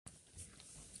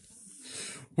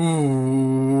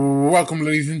Welcome,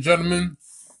 ladies and gentlemen,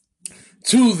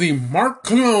 to the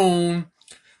Marquis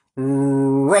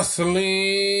Wrestling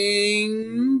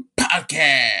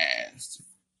Podcast.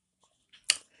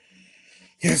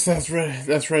 Yes, that's right.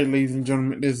 That's right, ladies and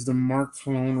gentlemen. It is the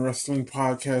Marquis Wrestling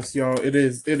Podcast, y'all. It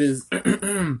is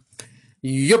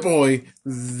your boy,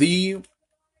 the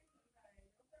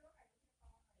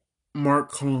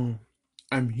Mark Cologne.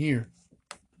 I'm here.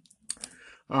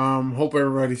 Hope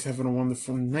everybody's having a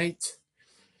wonderful night.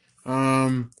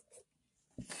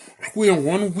 We are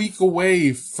 1 week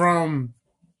away from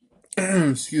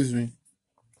excuse me.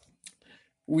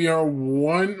 We are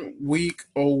 1 week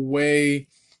away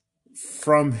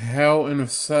from Hell in a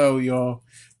Cell, y'all.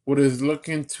 What is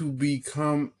looking to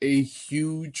become a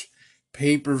huge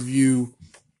pay-per-view.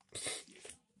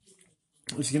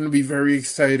 It's gonna be very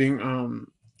exciting. I'm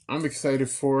excited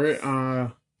for it.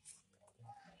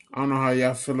 I don't know how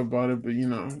y'all feel about it, but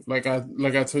like I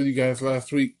told you guys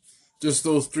last week, just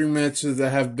those 3 matches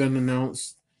that have been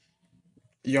announced,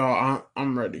 y'all.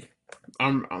 I'm ready.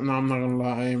 I'm not gonna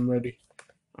lie, I am ready.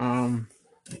 Um,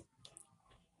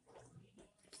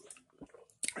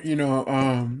 you know,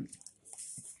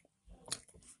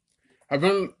 I've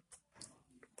been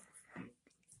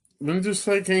just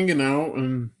like hanging out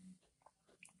and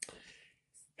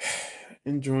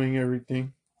enjoying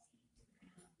everything.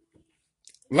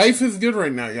 Life is good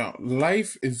right now, y'all.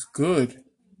 Life is good.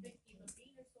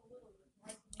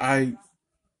 I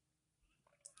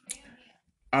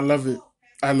I love it.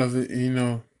 I love it.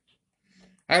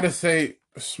 I gotta say,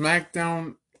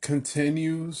 Smackdown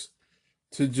continues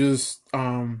to just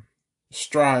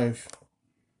strive,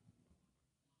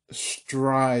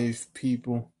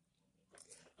 people.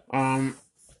 Um,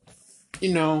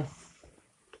 you know,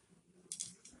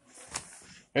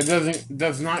 it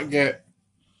does not get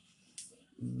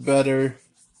better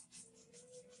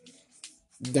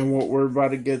than what we're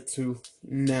about to get to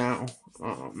now.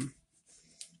 Not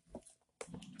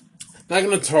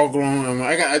gonna talk long.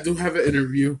 I do have an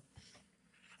interview.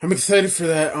 I'm excited for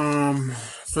that.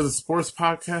 For the sports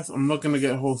podcast, I'm looking to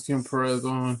get Josian Perez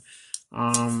on.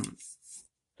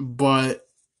 But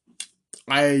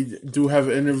I do have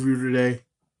an interview today.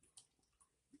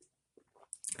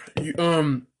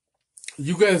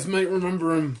 You guys might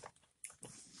remember him,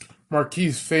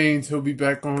 Marquis Fains. He'll be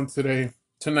back on tonight.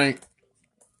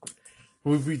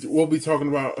 We'll be talking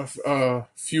about a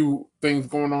few things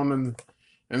going on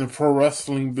in the pro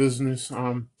wrestling business.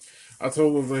 I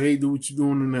told him, hey, do what you're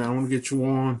doing tonight. I want to get you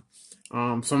on.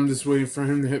 So I'm just waiting for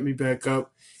him to hit me back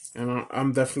up, and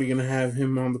I'm definitely gonna have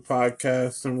him on the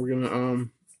podcast, and we're gonna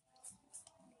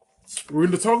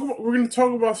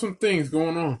talk about some things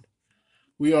going on.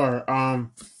 We are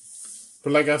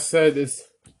but like I said,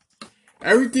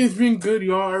 everything's been good,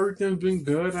 y'all. Everything's been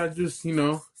good. I just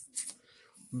been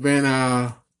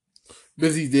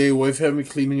busy day. Wife had me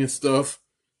cleaning and stuff.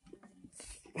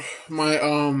 My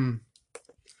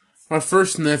my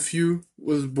first nephew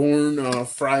was born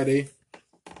Friday,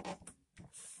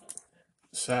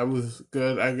 so that was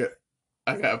good. I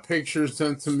got a picture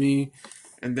sent to me,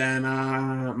 and then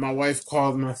my wife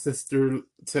called my sister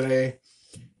today,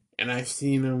 and I've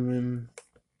seen him, and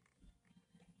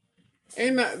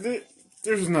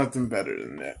there's nothing better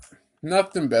than that.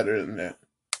 Nothing better than that.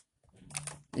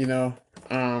 You know.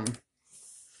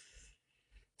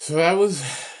 So that was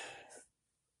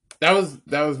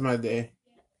my day.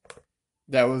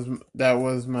 That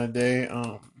was my day.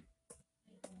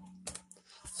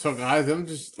 So guys, I'm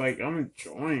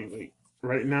enjoying,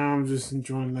 right now. I'm just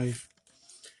enjoying life.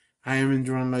 I am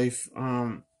enjoying life.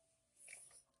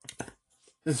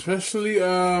 Especially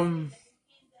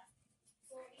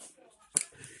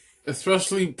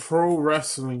especially pro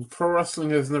wrestling. Pro wrestling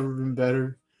has never been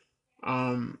better.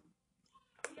 Um,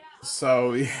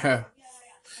 so yeah.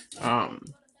 Um,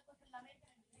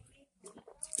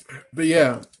 but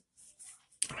yeah.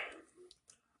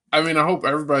 I mean, I hope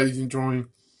everybody's enjoying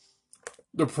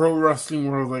the pro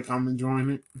wrestling world like I'm enjoying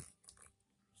it.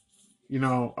 You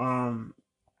know,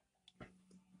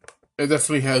 it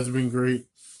definitely has been great.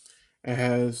 It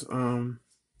has.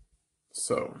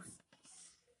 So,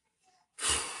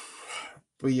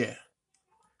 but yeah,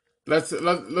 let's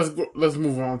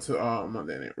move on to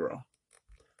Monday Night Raw,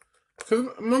 because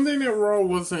Monday Night Raw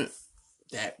wasn't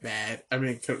that bad. I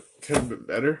mean, it could have been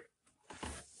better.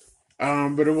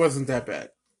 But it wasn't that bad.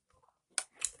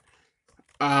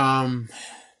 Um,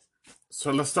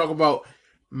 so let's talk about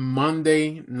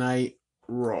Monday Night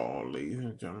Raw, ladies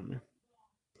and gentlemen.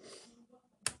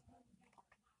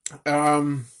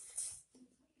 Um,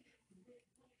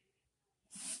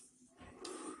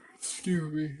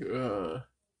 excuse me.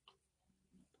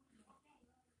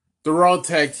 The Raw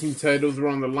Tag Team titles were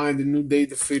on the line. The New Day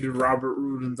defeated Robert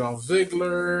Roode and Dolph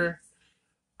Ziggler.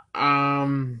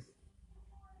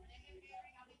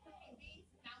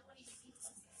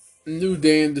 New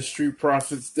Day and the Street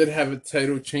Profits did have a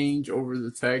title change over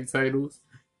the tag titles.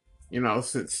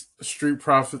 Since Street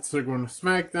Profits are going to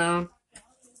SmackDown,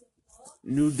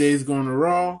 New Day's going to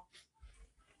Raw.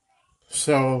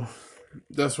 So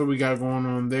that's what we got going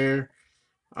on there.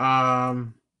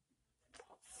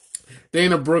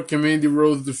 Dana Brooke and Mandy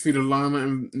Rose defeated Lana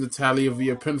and Natalya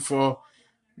via pinfall.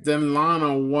 Then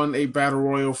Lana won a battle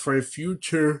royal for a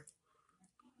future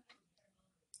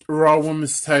Raw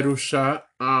Women's title shot.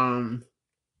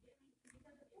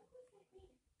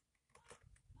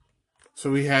 So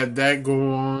we had that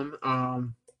go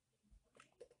on.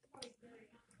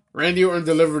 Randy Orton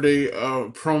delivered a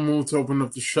promo to open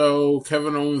up the show.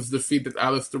 Kevin Owens defeated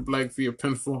Aleister Black via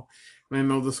pinfall in a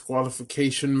no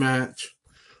disqualification match.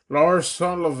 Lars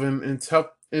Sullivan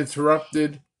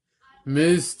interrupted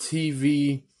Miz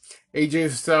TV.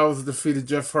 AJ Styles defeated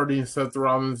Jeff Hardy and Seth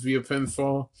Rollins via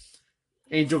pinfall.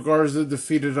 Angel Garza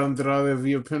defeated Andrade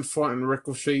via pinfall, and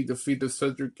Ricochet defeated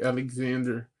Cedric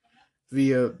Alexander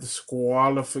via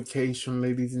disqualification,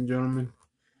 ladies and gentlemen.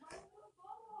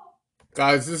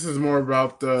 Guys, this is more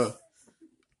about the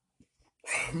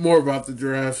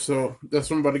draft, so that's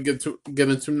what I'm about to get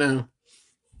into now.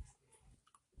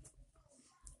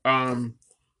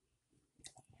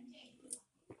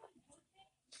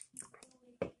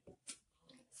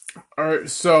 Alright,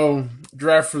 so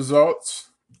draft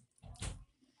results.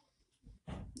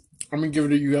 I'm gonna give it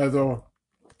to you guys all.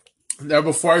 Now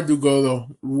before I do go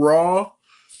though, Raw,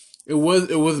 it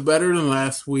was better than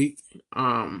last week.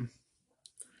 I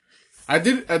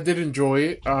did enjoy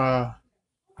it. I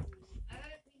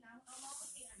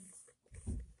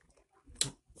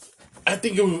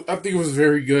think it was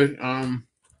very good.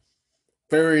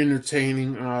 Very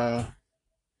entertaining.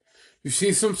 You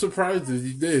see some surprises.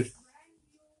 You did.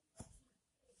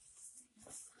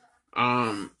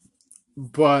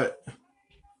 But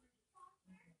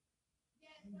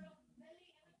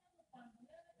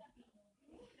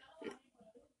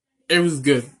it was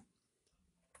good.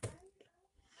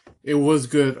 It was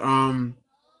good. I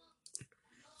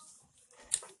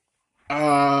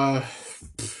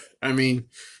mean,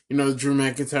 Drew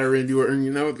McIntyre, Randy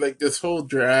Orton, like this whole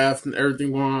draft and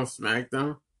everything going on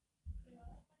SmackDown.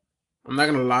 I'm not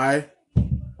gonna lie.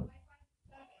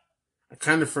 I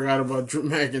kind of forgot about Drew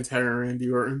McIntyre and Randy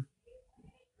Orton.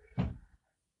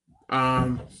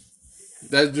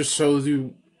 That just shows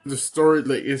you the story.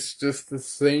 Like it's just the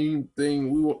same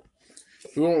thing. We want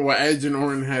what Edge and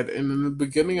Orton had, and in the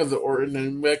beginning of the Orton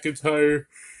and McIntyre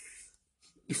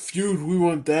feud, we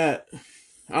want that.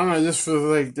 I don't know. I just feel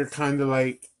like they're kind of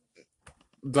like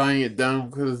dying it down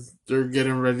because they're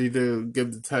getting ready to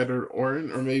give the title to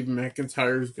Orton, or maybe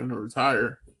McIntyre is gonna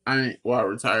retire.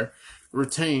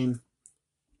 Retain.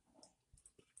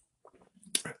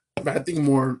 But I think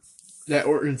more that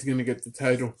Orton's gonna get the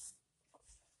title.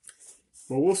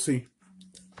 But we'll see.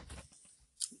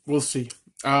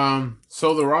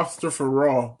 So the roster for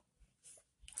Raw.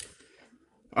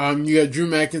 You got Drew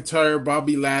McIntyre,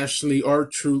 Bobby Lashley,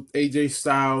 R-Truth, AJ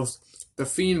Styles, The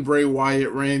Fiend, Bray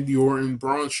Wyatt, Randy Orton,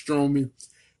 Braun Strowman,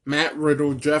 Matt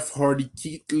Riddle, Jeff Hardy,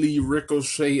 Keith Lee,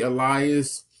 Ricochet,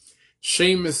 Elias,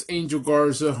 Sheamus, Angel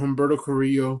Garza, Humberto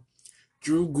Carrillo,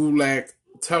 Drew Gulak,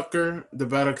 Tucker,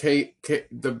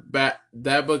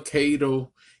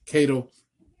 Kato,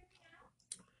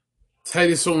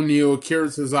 Titus O'Neil, Akira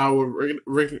Tozawa,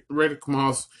 Riddick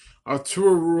Moss,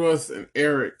 Arturo Ruas, and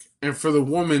Eric. And for the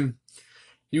woman,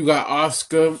 you got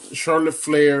Asuka, Charlotte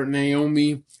Flair,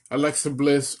 Naomi, Alexa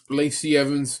Bliss, Lacey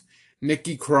Evans,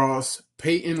 Nikki Cross,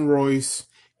 Peyton Royce,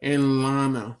 and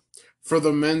Lana. For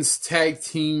the men's tag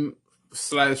team /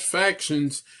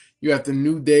 factions, you got the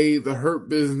New Day, the Hurt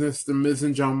Business, the Miz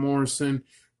and John Morrison,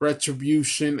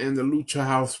 Retribution, and the Lucha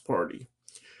House Party.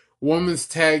 Women's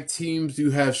tag teams,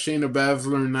 you have Shayna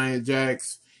Baszler and Nia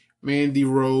Jax, Mandy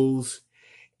Rose,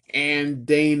 and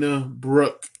Dana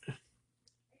Brooke.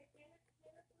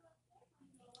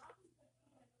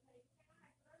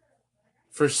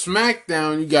 For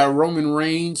SmackDown, you got Roman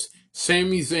Reigns,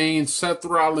 Sami Zayn, Seth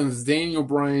Rollins, Daniel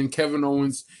Bryan, Kevin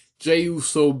Owens, Jey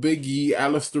Uso, Big E,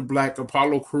 Aleister Black,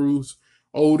 Apollo Crews,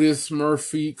 Otis,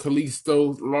 Murphy,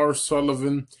 Kalisto, Lars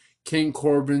Sullivan, King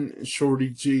Corbin, and Shorty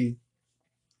G.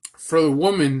 For the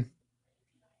woman,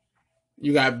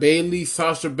 you got Bayley,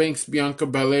 Sasha Banks, Bianca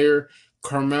Belair,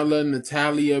 Carmella,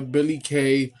 Natalya, Billie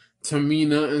Kay,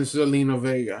 Tamina, and Zelina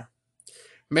Vega.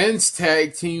 Men's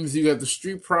tag teams, you got the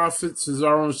Street Profits,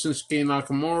 Cesaro and Shinsuke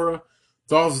Nakamura,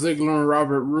 Dolph Ziggler and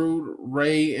Robert Roode,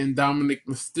 Ray and Dominic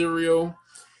Mysterio.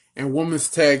 And women's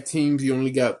tag teams, you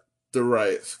only got the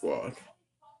Riot Squad.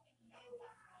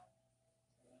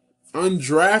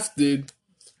 Undrafted,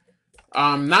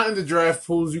 not in the draft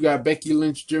pools, you got Becky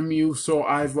Lynch, Jimmy Uso,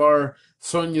 Ivar,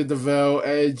 Sonya Deville,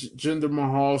 Edge, Jinder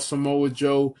Mahal, Samoa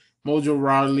Joe, Mojo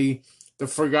Rawley, The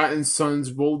Forgotten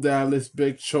Sons, Bo Dallas,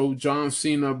 Big Show, John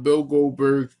Cena, Bill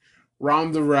Goldberg,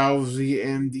 Ronda Rousey,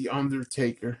 and The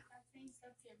Undertaker.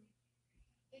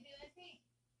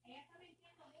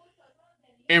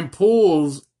 And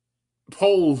polls,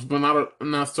 but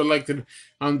not selected,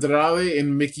 Andrade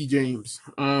and Mickey James.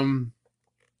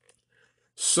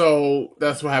 So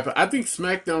that's what happened. I think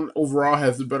SmackDown overall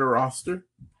has a better roster.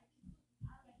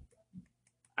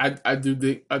 I do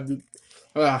think I do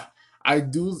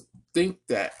think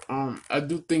that I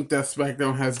do think that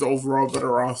SmackDown has the overall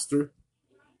better roster.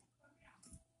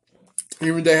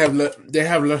 Even they have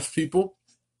less people,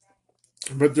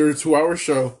 but they're a 2 hour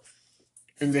show,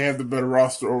 and they have the better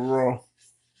roster overall.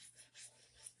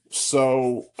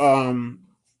 So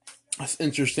that's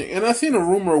interesting. And I seen a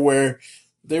rumor where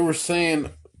they were saying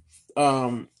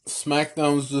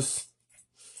SmackDown's just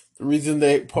the reason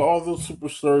they put all those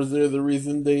superstars there. The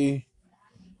reason they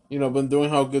been doing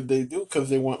how good they do because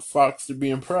they want Fox to be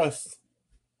impressed.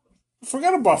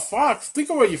 Forget about Fox.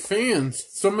 Think about your fans.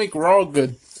 So make Raw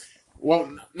good.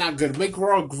 Well, not good. Make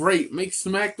Raw great. Make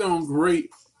SmackDown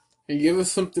great. And give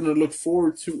us something to look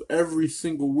forward to every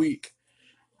single week.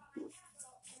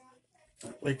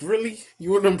 Like, really?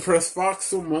 You want to impress Fox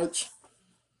so much?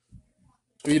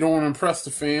 But you don't want to impress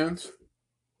the fans?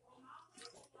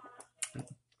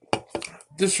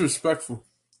 Disrespectful.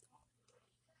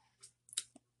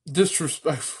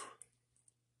 Disrespectful.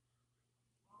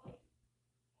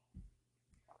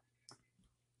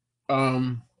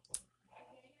 Um,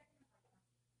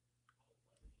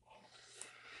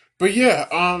 but yeah,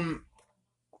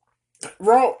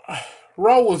 Raw,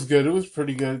 Raw was good. It was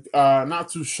pretty good. Not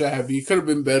too shabby. It could have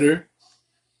been better,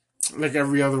 like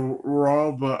every other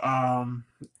Raw. But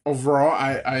overall,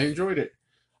 I enjoyed it.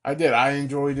 I did. I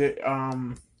enjoyed it.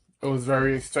 It was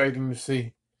very exciting to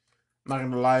see. I'm not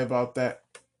gonna lie about that.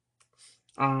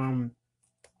 Um,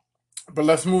 but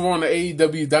let's move on to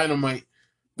AEW Dynamite.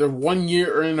 The 1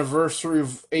 year anniversary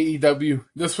of AEW.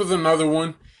 This was another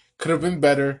one. Could have been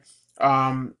better.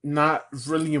 Not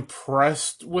really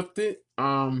impressed with it.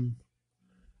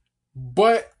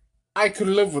 But I could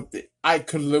live with it. I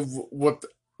could live with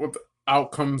the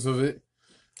outcomes of it.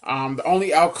 The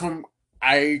only outcome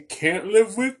I can't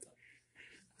live with,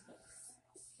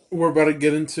 we're about to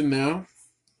get into now.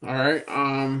 All right.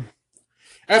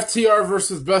 FTR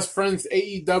versus Best Friends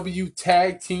AEW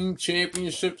Tag Team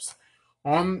Championships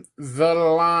on the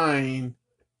line.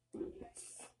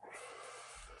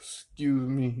 Excuse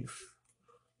me.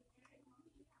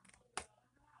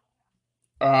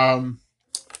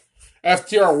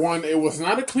 FTR won. It was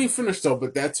not a clean finish though,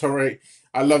 but that's all right.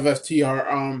 I love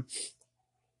FTR.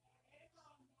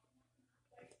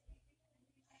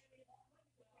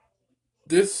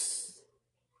 This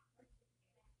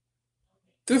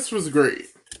this was great.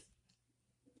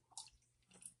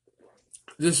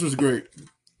 This was great.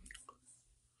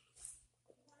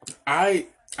 I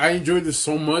I enjoyed this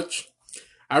so much.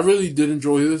 I really did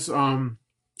enjoy this. I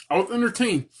was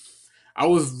entertained. I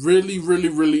was really, really,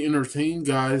 really entertained,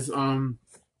 guys. I mean,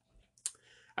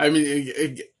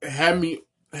 it had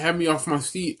me off my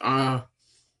seat.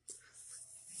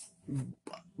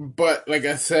 But like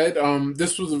I said,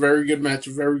 this was a very good match,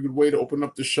 a very good way to open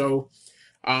up the show.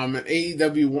 And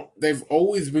AEW, they've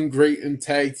always been great in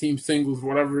tag team singles,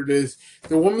 whatever it is.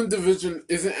 The women division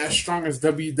isn't as strong as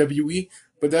WWE,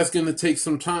 but that's going to take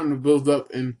some time to build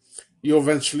up, and you'll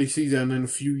eventually see that in a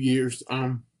few years.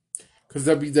 Because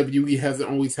WWE hasn't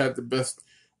always had the best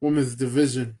women's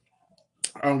division.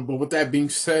 But with that being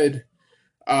said,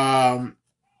 um,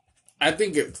 I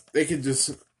think they could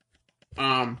just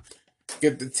um,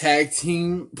 get the tag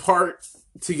team part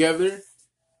together.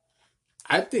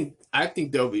 I think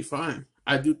they'll be fine.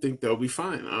 I do think they'll be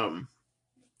fine.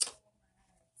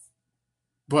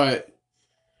 But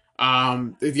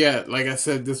yeah, like I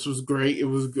said, this was great. It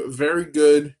was very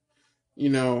good. You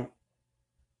know,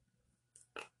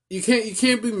 you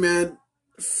can't be mad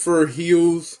for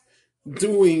heels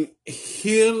doing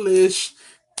heelish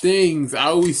things. I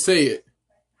always say it.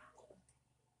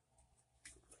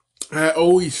 I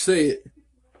always say it.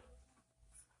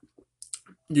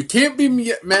 You can't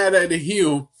be mad at a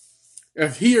heel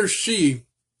if he or she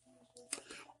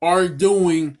are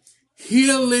doing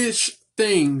heelish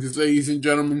things, ladies and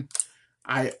gentlemen.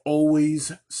 I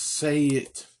always say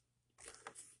it.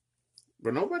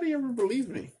 But nobody ever believes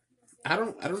me. I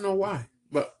don't know why,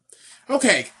 but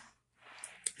okay.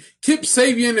 Kip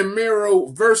Sabian and Miro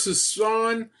versus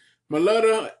Sean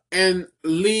Maletta and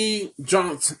Lee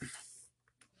Johnson.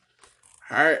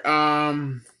 All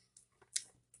right.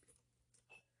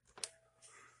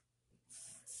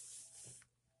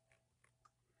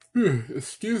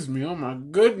 Excuse me. Oh my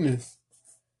goodness.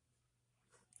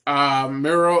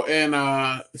 Miro and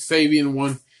Sabian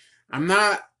won. I'm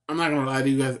not gonna lie to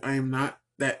you guys. I am not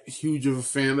that huge of a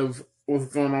fan of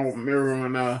what's going on with Miro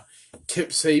and Kip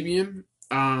Sabian.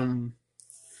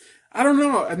 I don't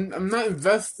know. I'm not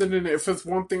invested in it. If it's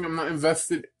one thing, I'm not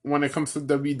invested when it comes to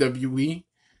WWE.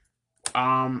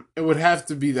 It would have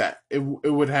to be that. It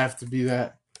would have to be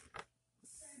that.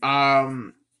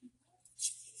 Um,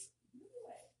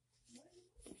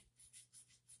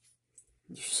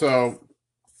 so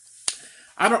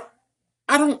I don't.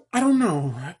 I don't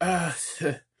know.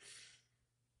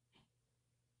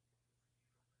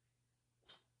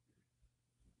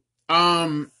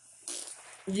 Um,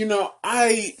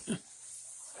 I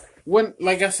when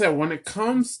like I said, when it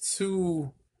comes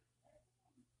to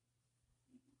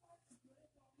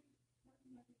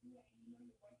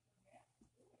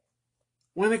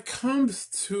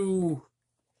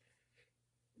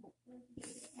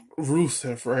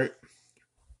Rusev, right?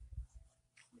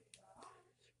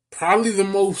 Probably the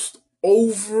most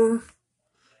over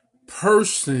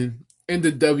person in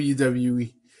the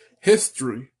WWE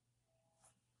history.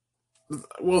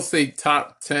 We'll say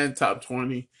top 10, top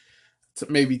 20,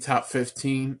 maybe top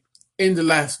 15 in the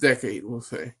last decade, we'll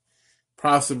say.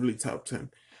 Possibly top 10.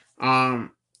 And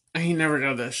he never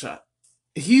got that shot.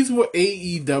 He's with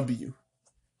AEW.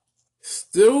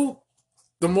 Still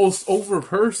the most over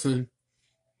person.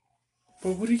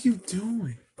 But what are you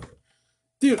doing?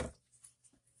 Dude,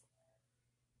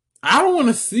 I don't want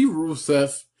to see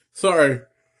Rusev. Sorry.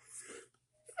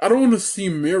 I don't want to see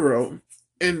Miro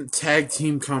in tag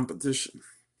team competition.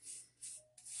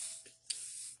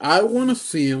 I want to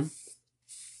see him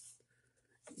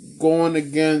going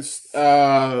against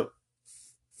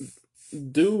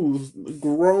dudes,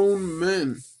 grown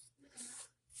men.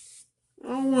 I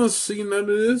don't want to see none of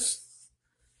this.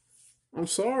 I'm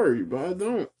sorry, but I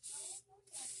don't.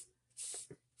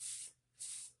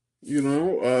 You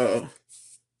know,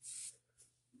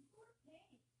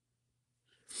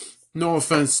 no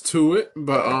offense to it,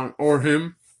 but or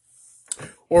him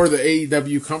or the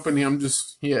AEW company. I'm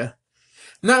just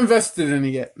not invested in it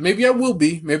yet. Maybe I will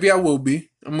be. Maybe I will be.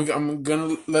 I'm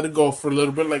gonna let it go for a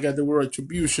little bit, like I did with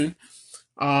Retribution.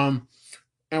 Um,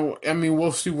 and I mean,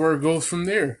 we'll see where it goes from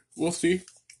there. We'll see.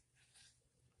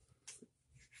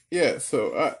 Yeah.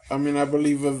 So I mean, I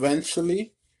believe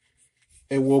eventually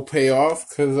it will pay off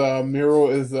because Miro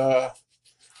is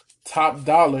top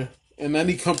dollar in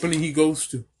any company he goes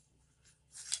to.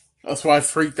 That's why I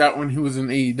freaked out when he was in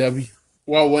AEW.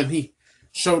 Well, when he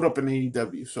showed up in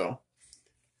AEW. So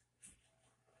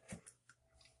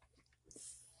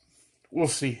we'll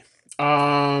see.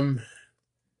 Um,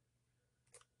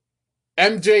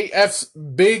 MJF's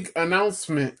big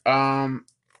announcement.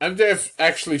 MJF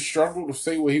actually struggled to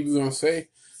say what he was going to say,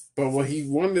 but what he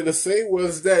wanted to say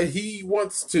was that he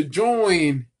wants to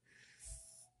join.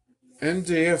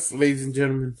 MJF, ladies and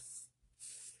gentlemen,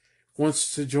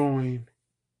 wants to join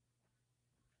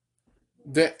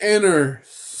the inner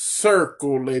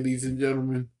circle, ladies and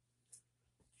gentlemen.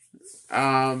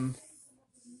 Um,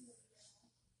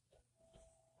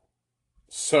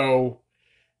 so,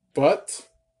 but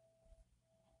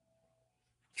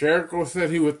Jericho said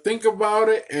he would think about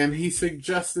it, and he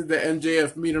suggested that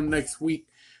MJF meet him next week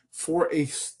for a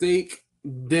steak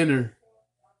dinner.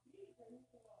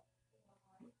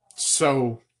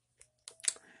 So,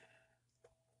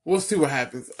 we'll see what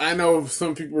happens. I know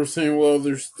some people are saying, well,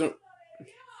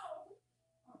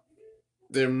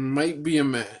 there might be a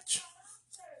match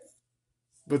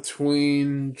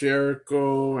between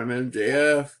Jericho and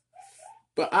MJF,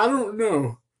 but I don't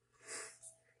know.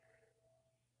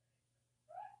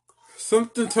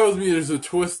 Something tells me there's a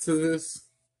twist to this,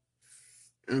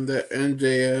 and that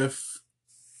MJF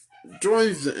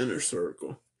joins the inner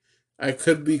circle. I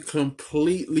could be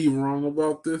completely wrong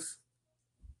about this,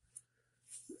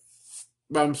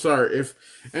 but I'm sorry. If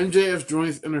MJF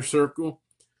joins inner circle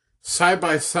side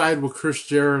by side with Chris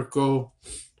Jericho,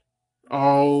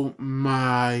 oh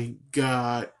my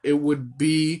god, it would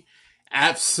be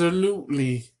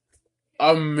absolutely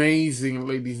amazing,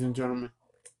 ladies and gentlemen.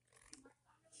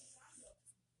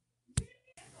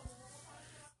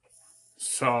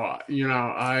 So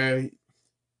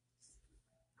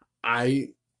I,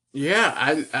 yeah,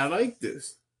 I like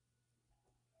this.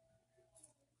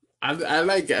 I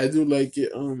like it. I do like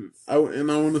it. And I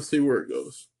want to see where it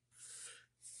goes.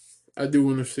 I do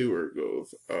want to see where it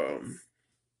goes.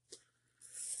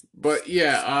 But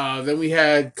yeah, then we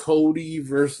had Cody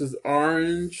versus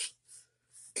Orange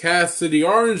Cassidy.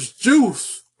 Orange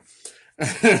juice.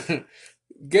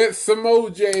 Get some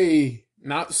OJ,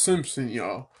 not Simpson,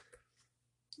 y'all.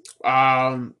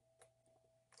 Um,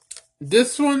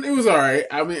 this one it was alright.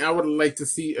 I mean, I would like to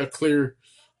see a clear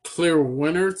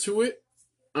winner to it.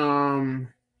 Um,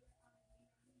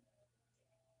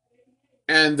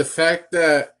 and the fact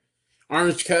that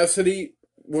Orange Cassidy,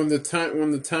 when the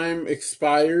time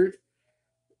expired,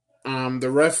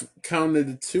 the ref counted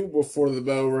it 2 before the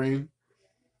bell rang,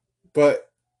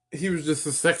 but he was just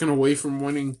a second away from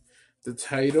winning the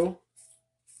title.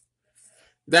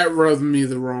 That rubbed me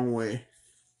the wrong way.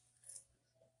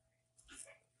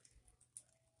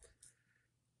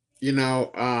 You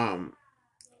know,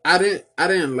 I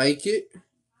didn't like it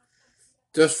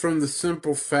just from the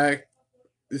simple fact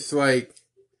it's like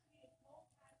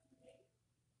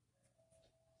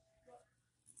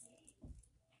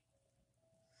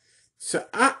so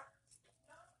I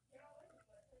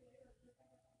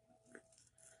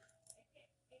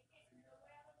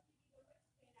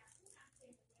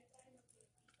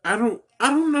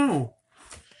don't know.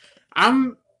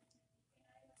 I'm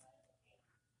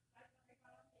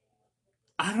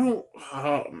I don't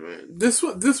oh man. This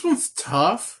one's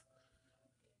tough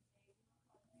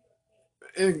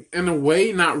in a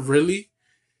way, not really.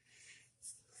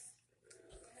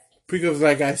 Because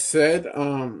like I said,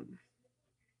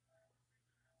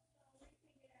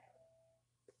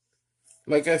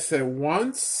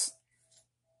 once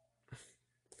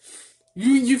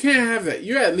you can't have that.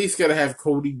 You at least gotta have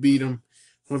Cody beat him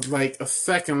with like a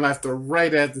second left or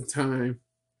right at the time.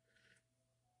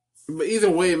 But either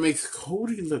way, it makes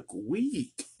Cody look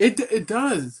weak. It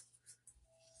does.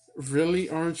 Really,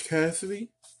 Orange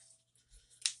Cassidy?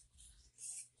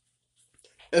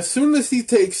 As soon as he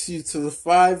takes you to the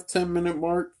 5-10 minute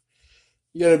mark,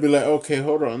 you gotta be like, okay,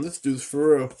 hold on, this dude's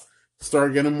for real.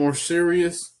 Start getting more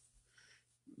serious,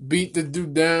 beat the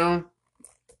dude down,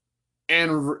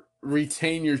 and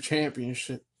retain your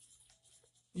championship.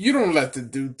 You don't let the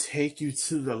dude take you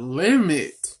to the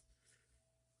limit.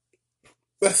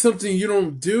 That's something you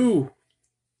don't do.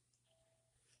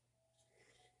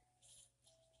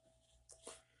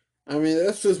 I mean,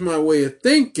 that's just my way of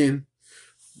thinking.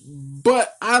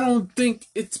 But I don't think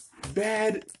it's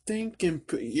bad thinking,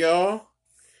 y'all.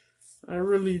 I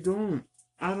really don't.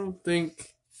 I don't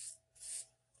think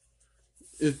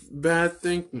it's bad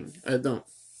thinking. I don't.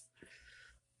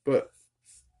 But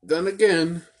then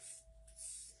again,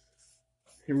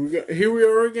 here we go. Here we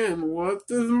are again. What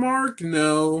does Mark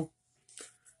know?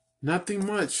 Nothing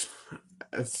much,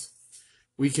 as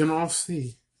we can all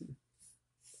see.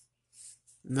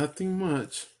 Nothing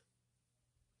much.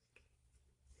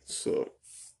 So,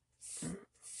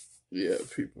 yeah,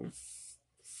 people.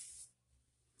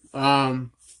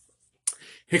 Um,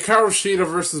 Hikaru Shida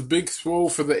versus Big Swole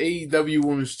for the AEW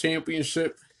Women's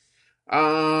Championship. This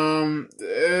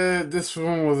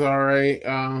one was alright.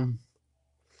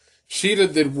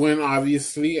 Shida did win,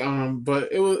 obviously.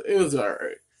 But it was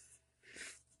alright.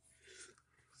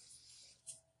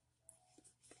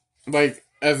 Like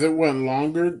as it went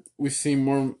longer, we see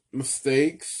more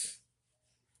mistakes.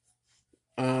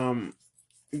 Um,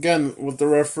 Again with the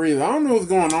referees, I don't know what's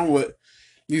going on with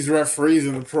these referees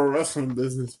in the pro wrestling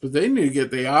business, but they need to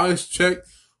get their eyes checked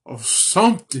or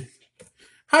something.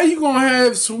 How you gonna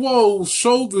have Swole's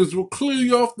shoulders will clear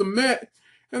you off the mat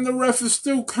and the ref is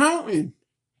still counting?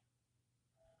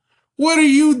 What are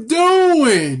you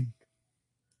doing?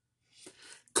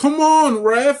 Come on,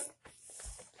 ref.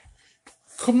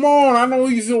 Come on. I know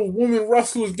these little women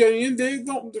wrestlers getting in there.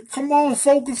 Don't come on,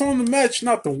 focus on the match,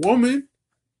 not the woman.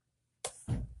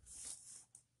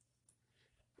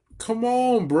 Come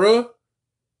on, bruh.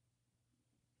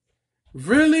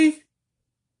 Really?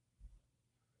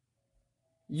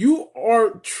 You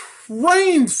are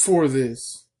trained for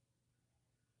this.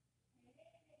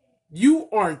 You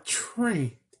are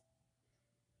trained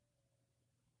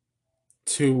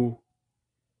to.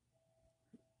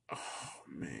 Oh,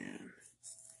 man.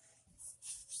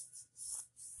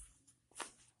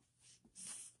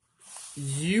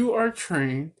 You are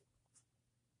trained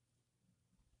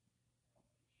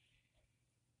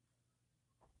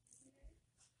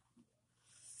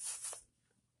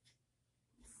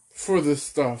for this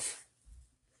stuff.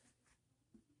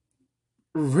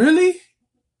 Really?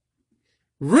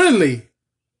 Really?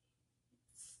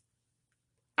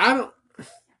 I don't.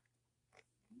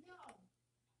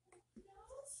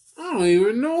 I don't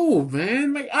even know,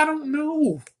 man. Like I don't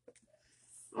know.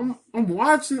 I'm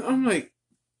watching. I'm like,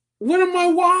 what am I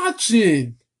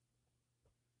watching?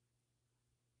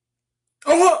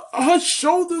 Oh, her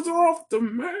shoulders are off the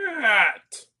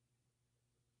mat.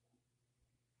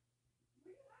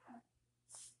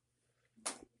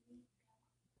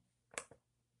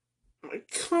 Like,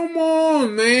 come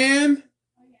on, man.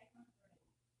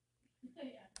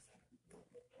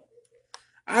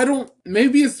 I don't.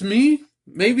 Maybe it's me.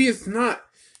 Maybe it's not.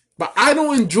 But I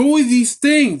don't enjoy these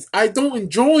things. I don't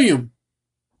enjoy them.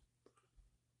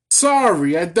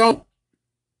 Sorry, I don't.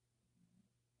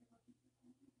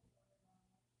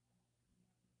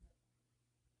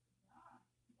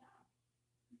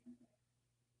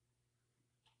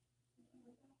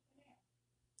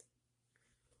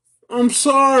 I'm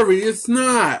sorry, it's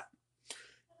not.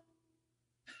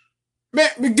 Man,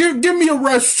 give me a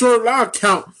red shirt. I'll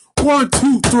count. 1,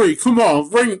 2, 3. Come on,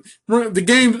 ring. The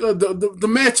game. The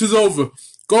match is over.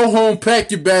 Go home,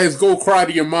 pack your bags, go cry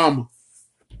to your mama.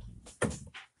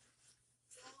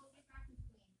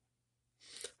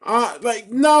 Like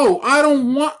no, I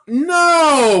don't want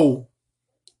no.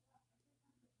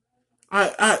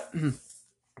 I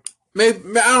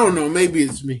maybe I don't know. Maybe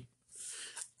it's me.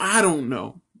 I don't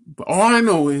know. But all I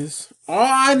know is,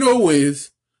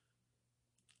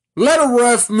 let a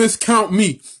ref miscount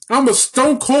me. I'm a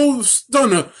stone cold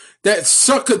stunner that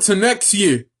sucker to next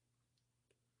year.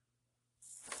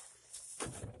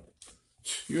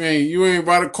 You ain't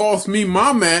about to cost me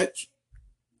my match.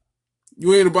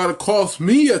 You ain't about to cost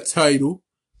me a title.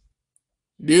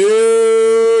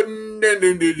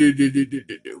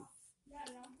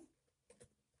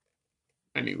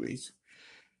 Anyways.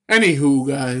 Anywho,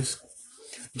 guys.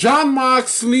 Jon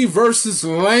Moxley versus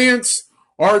Lance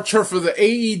Archer for the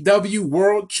AEW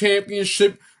World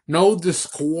Championship no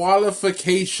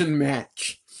disqualification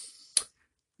match.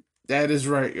 That is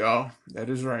right, y'all. That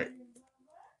is right.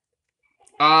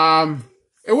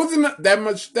 It wasn't that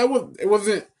much. It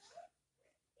wasn't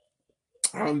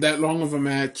that long of a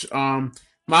match.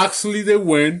 Moxley they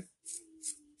win.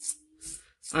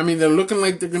 I mean, they're looking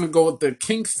like they're gonna go with the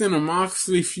Kingston and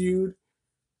Moxley feud,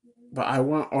 but I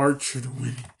want Archer to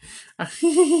win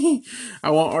it. I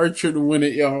want Archer to win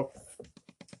it, y'all.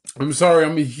 I'm sorry,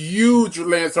 I'm a huge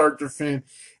Lance Archer fan,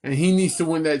 and he needs to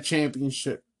win that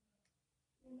championship.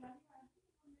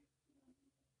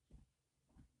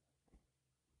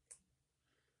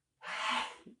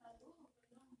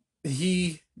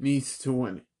 He needs to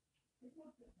win it.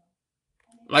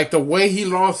 Like the way he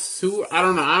lost to, I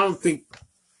don't know. I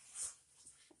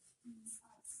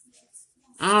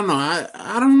don't know.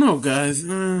 I don't know, guys.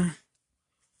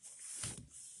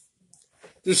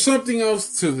 There's something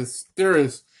else to this.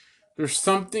 There's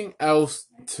something else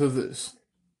to this,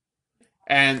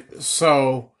 and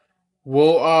so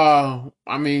we'll.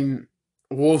 I mean,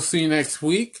 we'll see next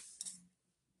week.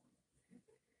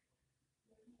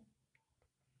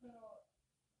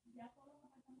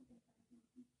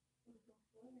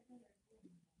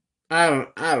 I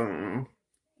don't know.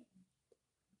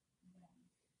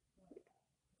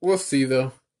 We'll see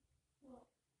though.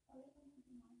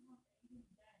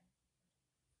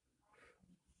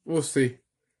 We'll see.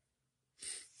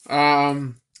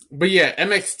 But yeah,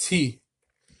 NXT.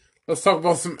 Let's talk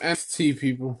about some NXT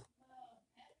people.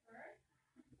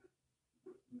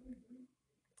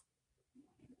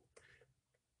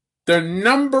 The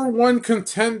number one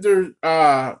contender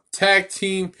tag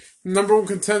team, number one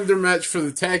contender match for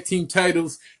the tag team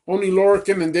titles. Oney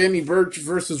Lorcan and Danny Burch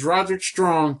versus Roderick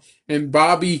Strong and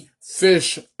Bobby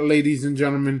Fish, ladies and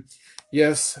gentlemen.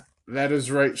 Yes, that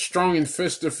is right. Strong and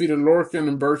Fish defeated Lorcan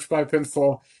and Burch by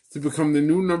pinfall to become the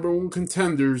new number one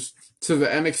contenders to the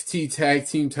NXT tag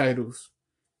team titles.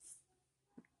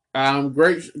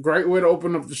 Great way to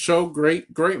open up the show. Great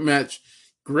match.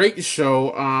 Great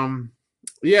show.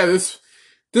 Yeah,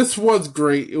 this was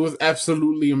great. It was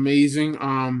absolutely amazing.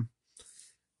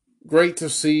 Great to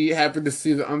see. Happy to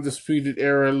see the Undisputed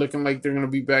Era looking like they're gonna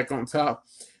be back on top.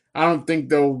 I don't think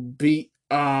they'll beat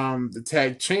the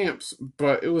tag champs,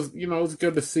 but it was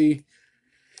good to see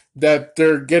that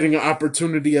they're getting an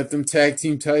opportunity at them tag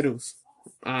team titles.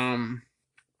 Um,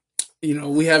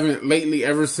 we haven't lately,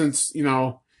 ever since,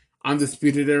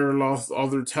 Undisputed Era lost all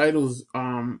their titles,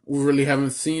 we really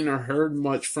haven't seen or heard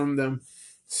much from them.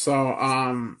 So,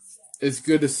 it's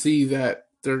good to see that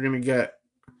they're going to get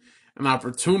an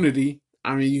opportunity.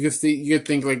 I mean, you could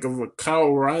think like of a Kyle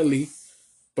O'Reilly,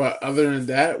 but other than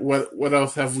that, what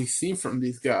else have we seen from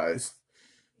these guys?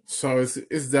 So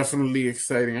it's definitely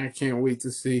exciting. I can't wait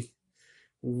to see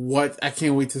what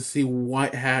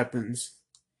happens.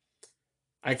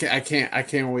 I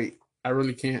can't wait. I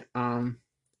really can't.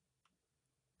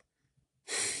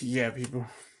 Yeah, people,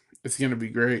 it's gonna be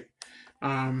great.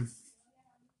 Um,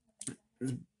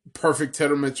 perfect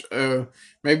title match.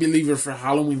 Maybe leave it for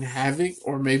Halloween Havoc,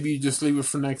 or maybe you just leave it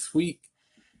for next week.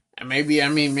 And maybe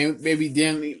Danny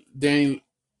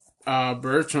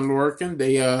Burch and Lorcan,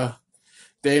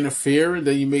 they interfere, and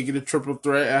then you make it a triple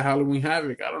threat at Halloween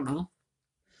Havoc. I don't know.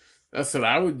 That's what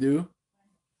I would do.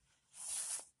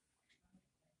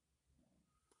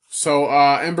 So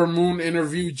Ember Moon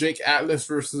interview Jake Atlas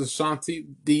versus Ashanti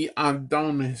D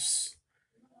Adonis.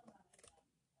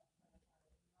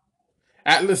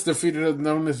 Atlas defeated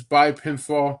Adonis by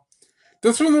pinfall.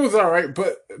 This one was alright,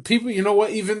 but people, you know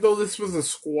what? Even though this was a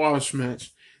squash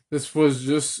match, this was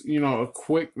just, a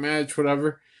quick match,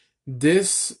 whatever.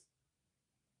 This.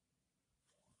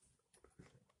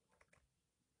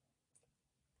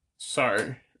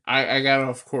 Sorry. I got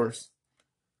off course.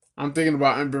 I'm thinking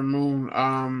about Ember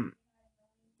Moon.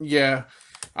 Yeah.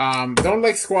 Don't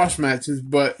like squash matches,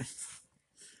 but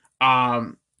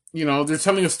they're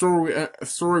telling a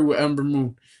story with Ember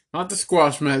Moon. Not the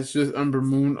squash match, just Ember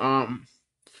Moon. I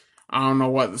don't know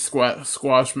what the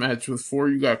squash match was for.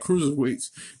 You got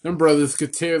cruiserweights. Them brothers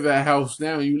could tear that house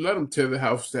down. You let them tear the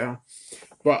house down.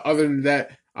 But other than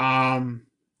that,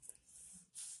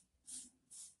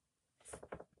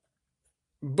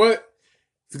 but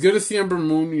it's good to see Ember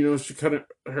Moon. She cutting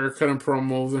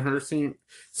promos, and her seeing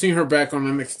her back on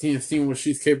NXT and seeing what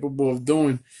she's capable of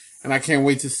doing. And I can't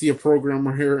wait to see a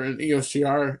programmer here in Io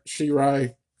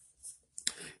Shirai.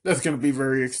 That's going to be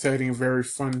very exciting and very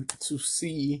fun to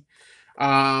see.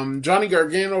 Johnny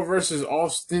Gargano versus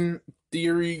Austin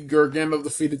Theory. Gargano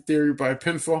defeated Theory by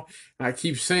pinfall. And I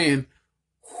keep saying,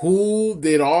 who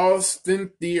did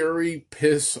Austin Theory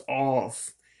piss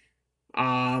off?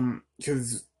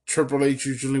 Because Triple H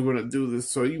usually wouldn't do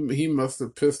this, so he must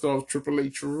have pissed off Triple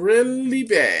H really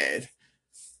bad.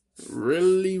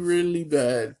 Really, really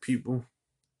bad, people.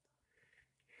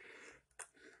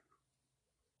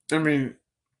 I mean,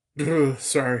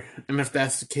 sorry. And if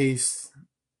that's the case,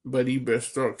 buddy, you better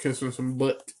start kissing some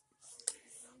butt.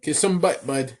 Kiss some butt,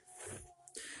 bud.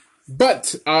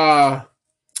 But, like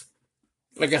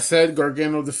I said,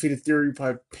 Gargano defeated Theory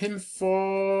by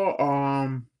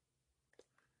pinfall.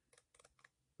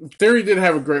 Theory did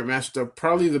have a great match, though.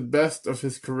 Probably the best of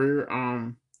his career.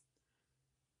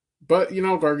 But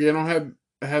Gargano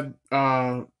had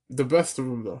the best of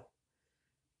them, though.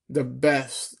 The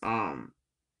best.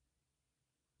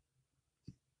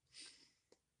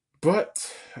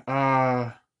 But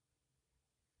I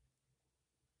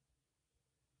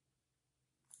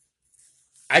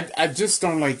just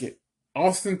don't like it.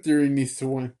 Austin Theory needs to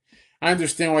win. I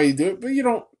understand why you do it, but you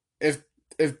don't. If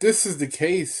this is the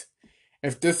case,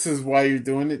 if this is why you're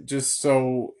doing it, just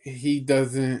so he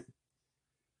doesn't,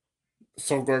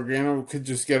 so Gargano could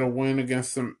just get a win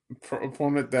against some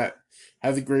opponent that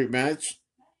has a great match.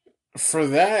 For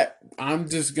that, I'm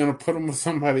just gonna put him with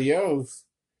somebody else.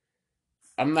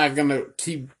 I'm not gonna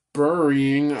keep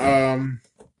burying. I'm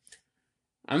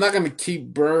not gonna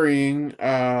keep burying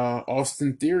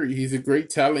Austin Theory. He's a great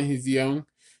talent. He's young.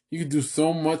 You can do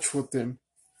so much with him.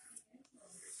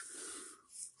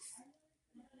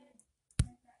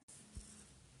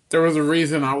 There was a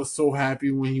reason I was so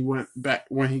happy when he went back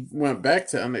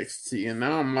to NXT, and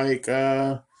now I'm like,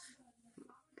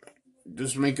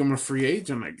 just make him a free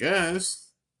agent, I guess.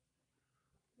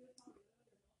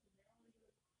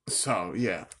 So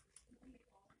yeah.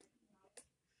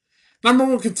 Number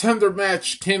one contender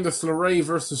match: Candice LeRae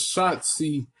versus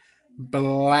Shotzi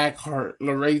Blackheart.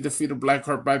 LeRae defeated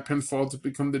Blackheart by pinfall to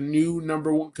become the new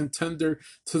number one contender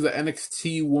to the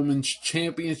NXT Women's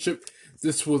Championship.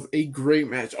 This was a great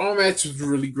match. All matches were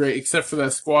really great, except for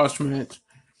that squash match.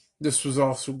 This was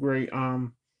also great.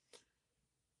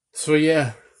 So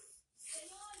yeah,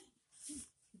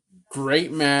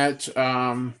 great match.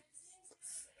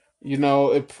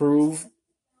 It proved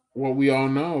what we all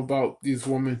know about these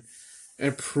women.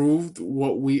 It proved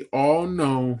what we all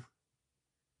know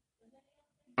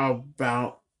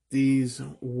about these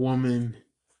women.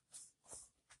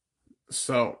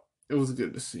 So it was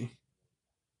good to see.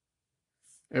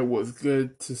 It was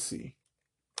good to see.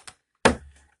 And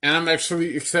I'm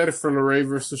actually excited for LeRae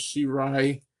versus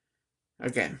Shirai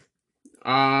again.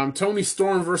 Tony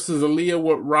Storm versus Aaliyah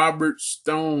with Robert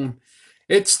Stone.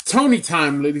 It's Tony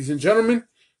time, ladies and gentlemen,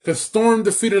 because Storm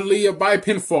defeated Aaliyah by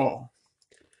pinfall.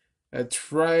 That's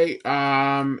right.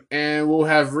 And we'll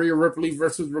have Rhea Ripley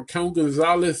versus Raquel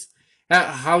Gonzalez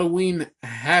at Halloween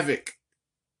Havoc.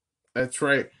 That's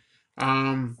right.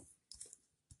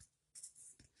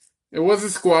 It was a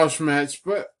squash match,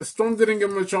 but Storm didn't get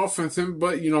much offense in.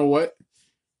 But you know what?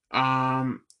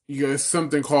 You got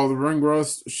something called ring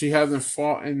rust. She hasn't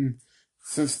fought in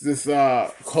since this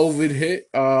COVID hit.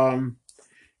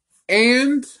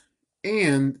 and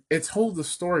it told the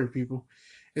story, people.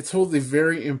 It told a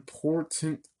very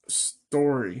important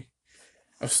story,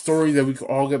 a story that we could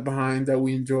all get behind, that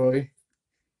we enjoy.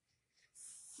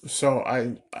 So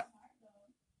I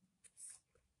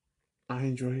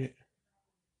enjoyed it.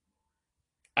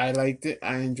 I liked it.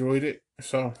 I enjoyed it.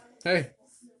 So hey,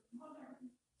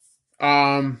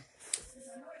 um,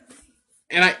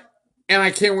 and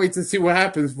I can't wait to see what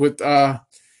happens with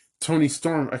Tony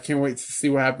Storm. I can't wait to see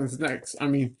what happens next. I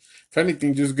mean, if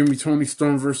anything, just give me Tony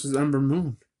Storm versus Ember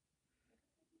Moon.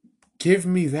 Give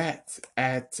me that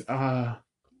at I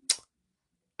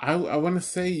want to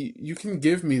say you can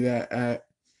give me that at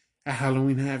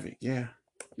Halloween Havoc. Yeah,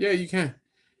 yeah, you can.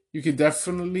 You can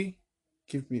definitely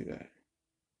give me that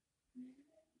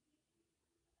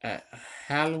at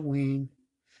Halloween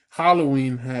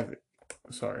Havoc.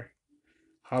 Sorry,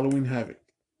 Halloween Havoc.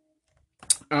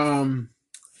 Um.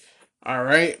 All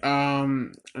right.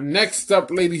 Next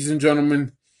up, ladies and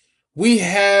gentlemen, we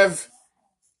have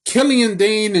Killian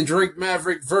Dane and Drake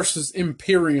Maverick versus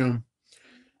Imperium.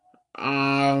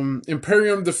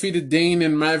 Imperium defeated Dane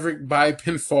and Maverick by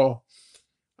pinfall.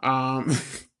 Um,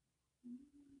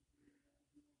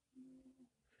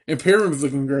 Imperium's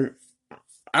looking great.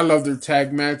 I love their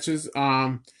tag matches.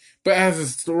 But it has a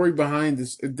story behind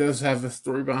this. It does have a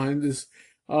story behind this.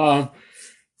 Um,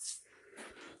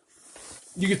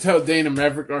 you can tell Dane and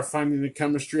Maverick are finding the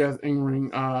chemistry as an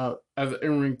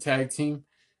in-ring tag team.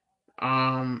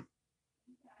 Um,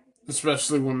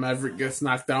 Especially when Maverick gets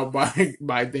knocked out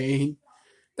by Dane.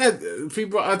 That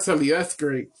people, I tell you, that's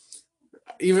great.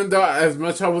 Even though as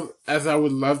much as I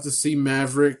would love to see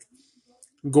Maverick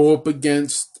go up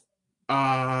against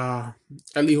El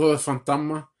Hijo de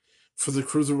Fantasma for the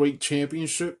Cruiserweight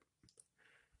Championship,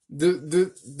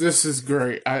 this is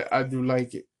great. I do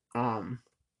like it.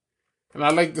 And I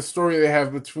like the story they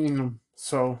have between them.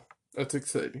 So that's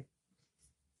exciting.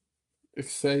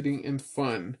 Exciting and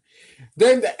fun.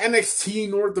 Then the NXT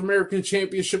North American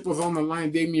Championship was on the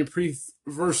line. Damian Priest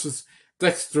versus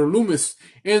Dexter Lumis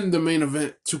in the main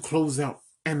event to close out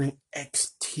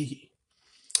NXT.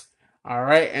 All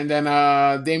right, and then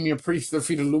Damian Priest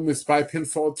defeated Lumis by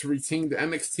pinfall to retain the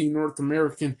NXT North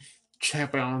American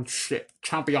Championship.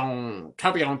 Champion.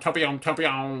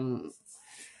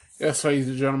 Yes, ladies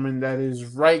and gentlemen, that is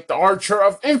right. The Archer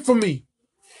of Infamy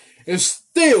is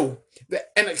still the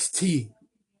NXT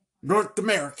North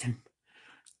American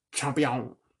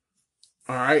Champion.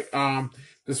 All right.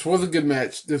 This was a good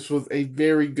match. This was a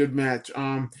very good match.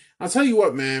 I'll tell you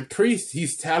what, man. Priest,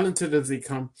 he's talented as they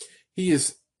come. He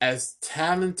is as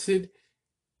talented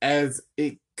as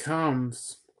it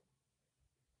comes.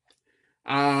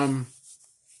 And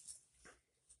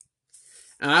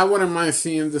I wouldn't mind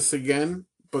seeing this again,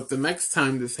 but the next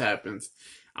time this happens,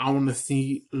 I want to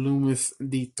see Lumis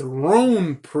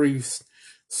dethrone Priest.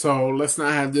 So let's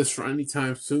not have this for any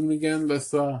time soon again.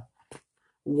 Let's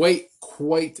wait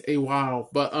quite a while.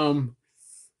 But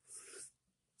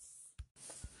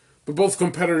both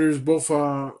competitors, both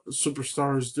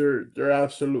superstars, they're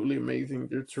absolutely amazing.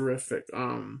 They're terrific.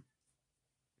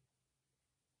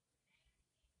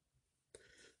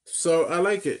 So I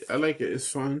like it. I like it. It's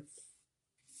fun.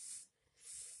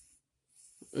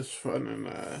 It's fun,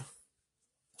 and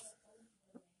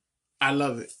I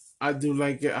love it. I do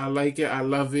like it. I like it. I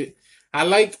love it. I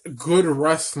like good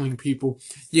wrestling, people.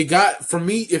 You got, for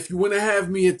me, if you want to have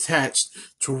me attached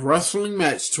to a wrestling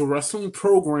match, to a wrestling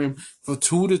program for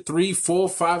 2 to 3, 4,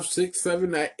 5, 6,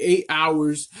 7, 8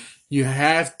 hours, you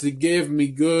have to give me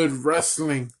good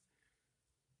wrestling.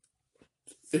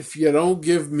 If you don't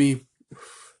give me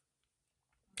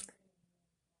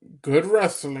good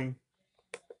wrestling,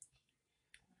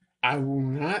 I will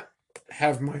not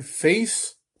have my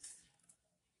face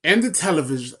in the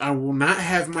television. I will not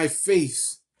have my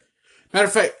face. Matter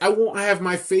of fact, I won't have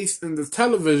my face in the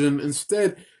television.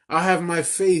 Instead, I'll have my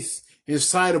face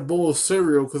inside a bowl of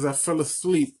cereal because I fell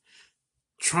asleep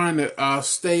trying to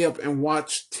stay up and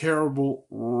watch terrible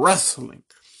wrestling.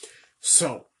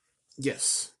 So,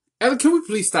 yes. Ellen, can we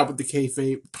please stop with the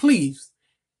kayfabe? Please.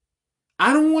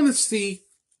 I don't want to see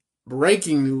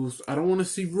breaking news. I don't want to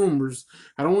see rumors.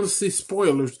 I don't want to see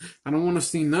spoilers. I don't want to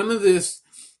see none of this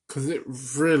because it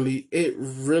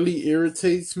really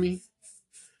irritates me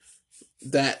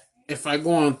that if I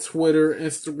go on Twitter,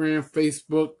 Instagram,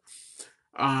 Facebook,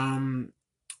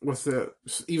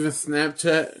 even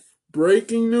Snapchat,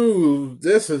 breaking news,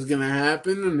 this is gonna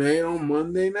happen tonight on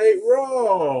Monday Night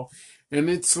Raw. And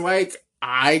it's like,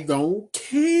 I don't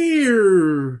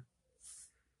care.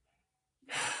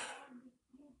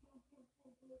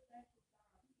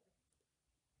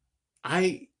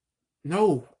 I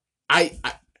no. I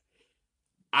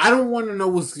I don't want to know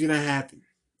what's going to happen.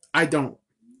 I don't.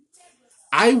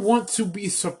 I want to be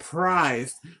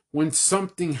surprised when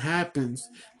something happens.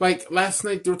 Like last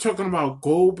night, they were talking about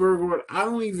Goldberg. Or what. I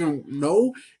don't even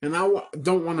know, and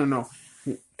don't want to know.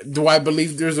 Do I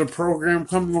believe there's a program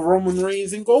coming with Roman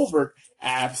Reigns and Goldberg?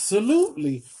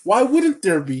 Absolutely. Why wouldn't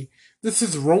there be? This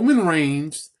is Roman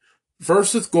Reigns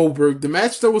versus Goldberg, the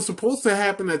match that was supposed to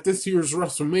happen at this year's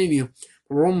WrestleMania.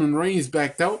 Roman Reigns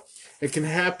backed out. It can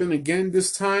happen again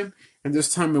this time, and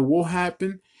this time it will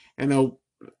happen. And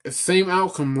the same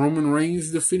outcome: Roman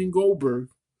Reigns defeating Goldberg.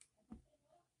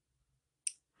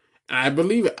 And I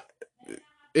believe it.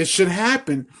 It should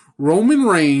happen. Roman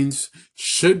Reigns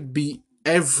should beat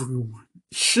everyone.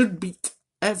 Should beat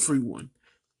everyone.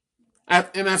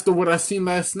 And after what I seen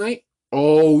last night,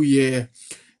 oh yeah,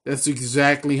 that's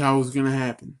exactly how it's gonna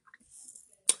happen.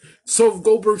 So if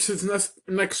Goldberg's his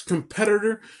next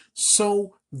competitor,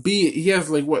 so be it. He has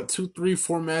like what 2, 3,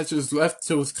 4 matches left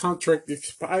till his contract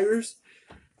expires.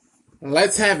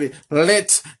 Let's have it.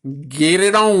 Let's get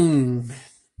it on.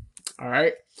 All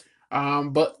right.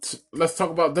 But let's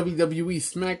talk about WWE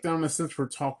Smackdown, and since we're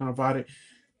talking about it,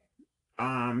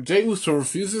 Jey Uso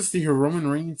refuses to hear Roman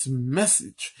Reigns'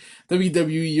 message.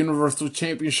 WWE Universal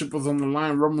Championship was on the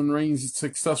line. Roman Reigns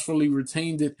successfully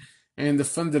retained it and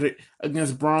defended it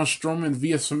against Braun Strowman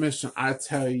via submission. I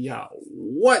tell y'all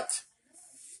what.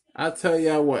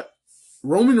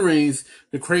 Roman Reigns,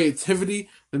 the creativity,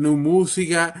 the new moves he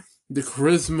got, the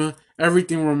charisma,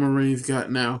 everything Roman Reigns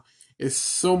got now is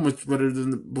so much better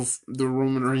than the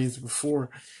Roman Reigns before.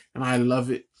 And I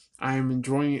love it. I am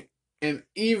enjoying it. And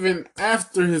even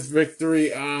after his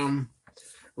victory,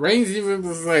 Reigns even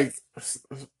was like,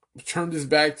 turned his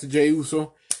back to Jey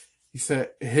Uso. He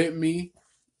said, hit me,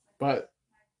 but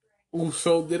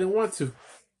Uso didn't want to.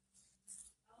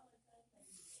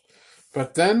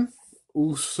 But then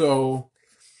Uso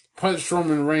punched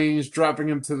Roman Reigns, dropping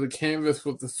him to the canvas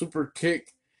with the super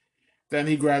kick. Then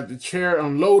he grabbed the chair,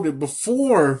 unloaded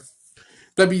before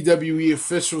WWE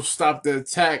officials stopped the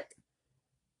attack,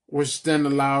 which then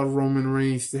allowed Roman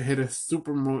Reigns to hit a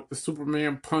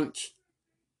Superman punch,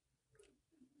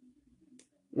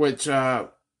 which,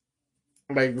 like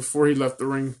before he left the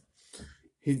ring,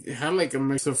 he had like a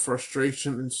mix of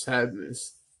frustration and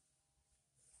sadness.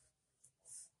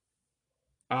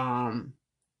 I'm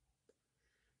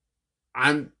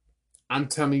I'm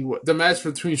telling you what, the match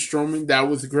between Strowman, that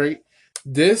was great.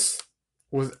 This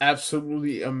was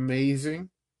absolutely amazing.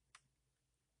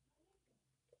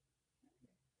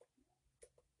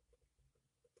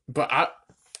 But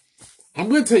I'm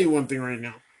gonna tell you one thing right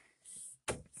now.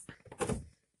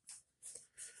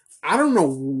 I don't know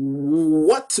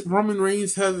what Roman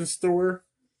Reigns has in store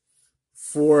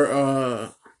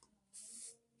for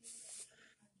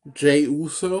Jey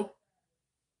Uso.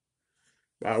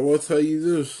 But I will tell you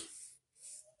this.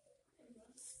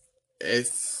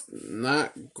 It's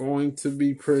not going to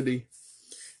be pretty.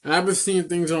 And I've been seeing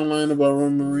things online about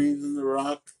Roman Reigns and The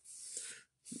Rock.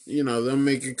 You know, them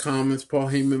making comments, Paul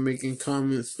Heyman making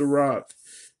comments, The Rock.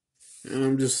 And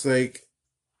I'm just like,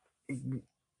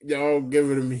 y'all give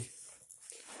it to me.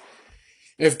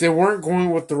 If they weren't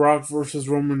going with The Rock versus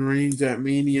Roman Reigns at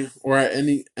Mania or at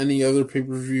any other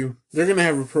pay-per-view, they're gonna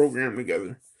have a program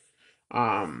together.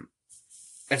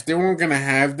 If they weren't gonna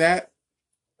have that,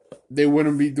 they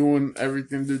wouldn't be doing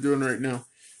everything they're doing right now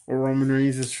with Roman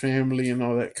Reigns' family and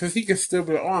all that. Because he could still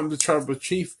be, I'm the tribal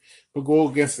chief, but go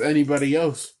against anybody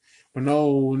else. But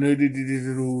no,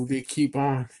 they keep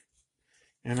on.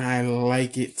 And I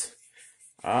like it.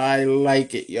 I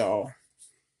like it, y'all.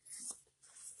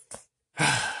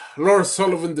 Lars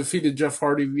Sullivan defeated Jeff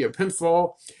Hardy via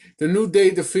pinfall. The New Day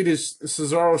defeated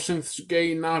Cesaro,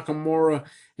 Shinsuke Nakamura,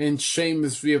 and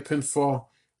Sheamus via pinfall.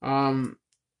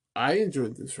 I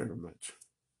enjoyed this very much.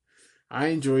 I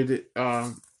enjoyed it.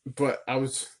 But I'm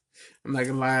not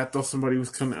gonna lie, I thought somebody was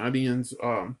coming audience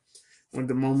with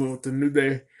the moment with the New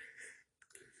Day.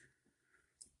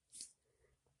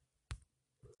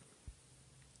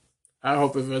 I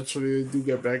hope eventually they do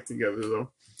get back together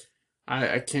though.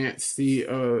 I can't see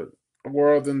a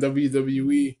world in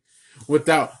WWE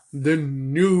without the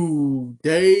New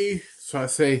Day. So I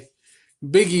say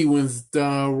Biggie wins the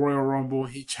Royal Rumble.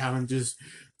 He challenges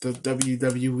the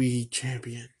WWE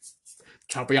champion.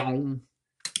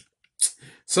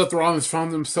 Seth Rollins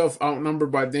found himself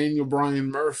outnumbered by Daniel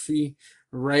Bryan, Murphy,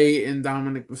 Ray, and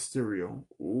Dominic Mysterio.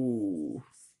 Ooh.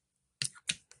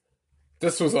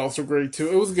 This was also great too.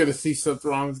 It was good to see Seth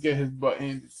Rollins get his butt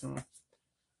handed to him.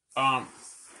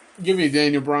 Give me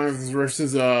Daniel Bryan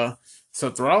versus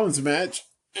Seth Rollins match,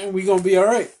 and we gonna be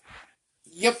alright.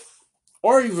 Yep.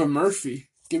 Or even Murphy.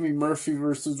 Give me Murphy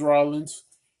versus Rollins.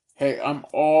 Hey, I'm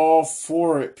all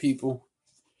for it, people.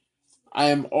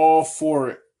 I am all for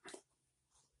it.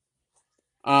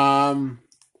 The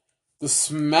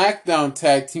Smackdown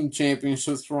Tag Team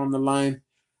Championships were on the line.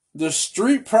 The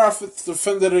Street Profits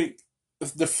defended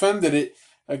it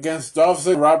against Dolph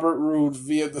Ziggler and Robert Roode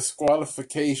via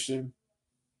disqualification.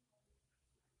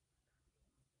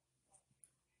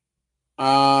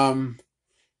 Bayley,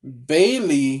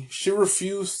 she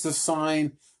refused to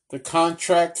sign the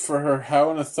contract for her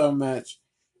Hell in a Cell match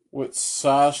with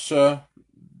Sasha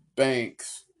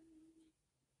Banks.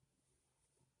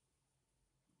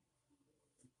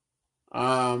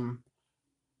 You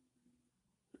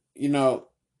know,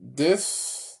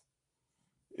 this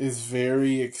is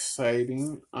very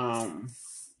exciting.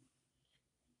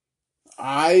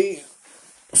 I,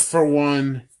 for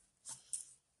one,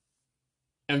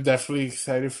 am definitely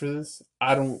excited for this.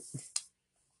 I don't.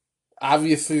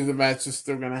 Obviously, the match is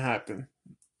still gonna happen.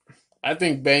 I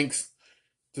think Banks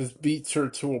just beats her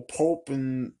to a pulp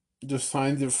and just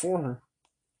signs it for her.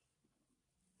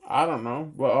 I don't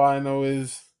know, but all I know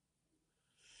is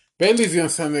Bayley's gonna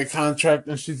sign that contract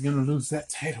and she's gonna lose that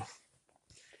title.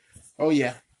 Oh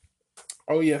yeah.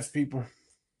 Oh yes, people.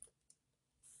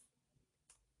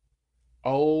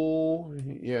 Oh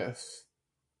yes.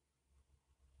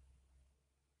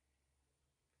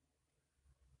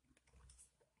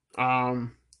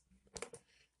 Um,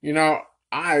 you know,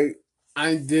 I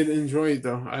I did enjoy it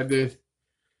though. I did.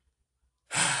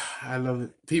 I love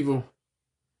it. People,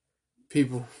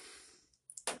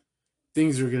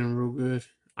 things are getting real good.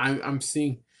 I'm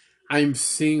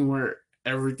seeing where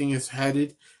everything is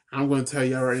headed. I'm gonna tell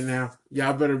y'all right now,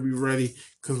 y'all better be ready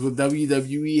because what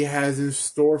WWE has in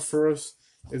store for us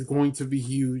is going to be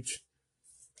huge.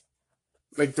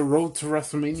 Like the road to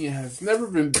WrestleMania has never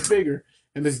been bigger,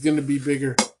 and it's gonna be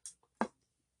bigger.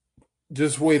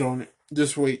 Just wait on it.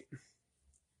 Just wait.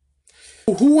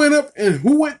 Who went up and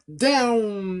who went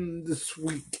down this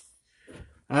week?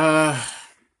 Uh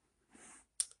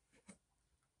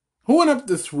who went up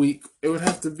this week? It would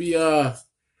have to be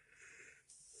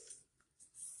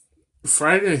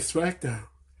Friday Night Smackdown.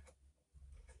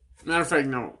 Matter of fact,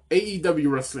 no. AEW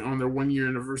Wrestling on their 1 year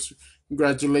anniversary.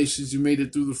 Congratulations, you made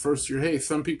it through the first year. Hey,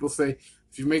 some people say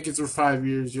if you make it through 5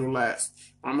 years, you'll last.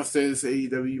 I'm gonna say this: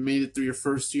 AEW, you made it through your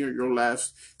first year, you'll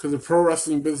last. Because the pro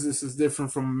wrestling business is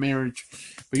different from a marriage.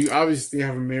 But you obviously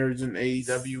have a marriage in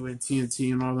AEW and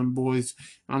TNT and all them boys.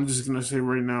 I'm just gonna say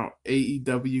right now,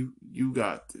 AEW, you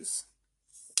got this.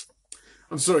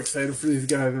 I'm so excited for these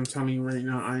guys. I'm telling you right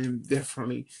now, I am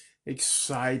definitely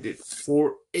excited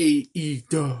for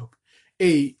AEW.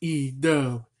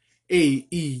 AEW.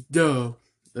 AEW.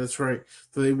 That's right.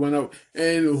 So they went up.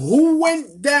 And who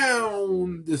went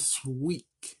down this week?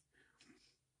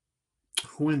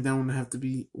 Who went down would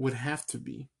have to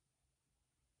be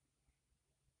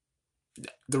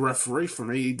the referee from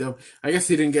AEW. I guess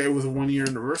he didn't get it with a 1 year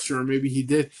anniversary, or maybe he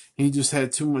did. He just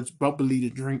had too much bubbly to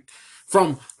drink.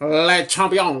 From Le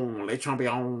Champion, Le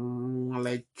Champion,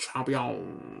 Le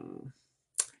Champion.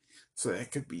 So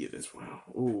that could be it as well.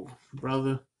 Oh,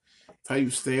 brother, how you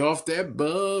stay off that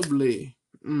bubbly?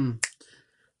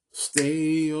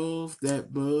 Stay off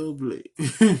that bubbly.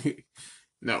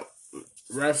 No,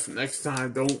 ref. Next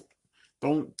time,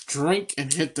 don't drink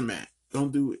and hit the mat.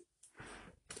 Don't do it.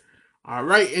 All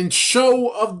right, and show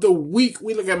of the week,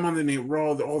 we look at Monday Night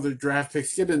Raw, all their draft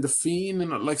picks, get into Fiend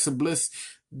and Alexa Bliss.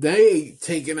 They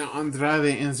taking out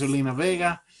Andrade and Zelina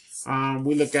Vega.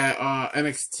 We look at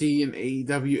NXT and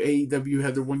AEW. AEW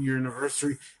had their 1 year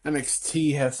anniversary.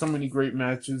 NXT had so many great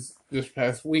matches this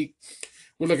past week.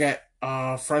 We look at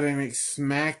Friday Night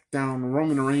Smackdown,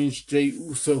 Roman Reigns, Jey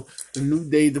Uso, The New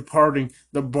Day departing,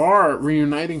 The Bar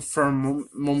reuniting for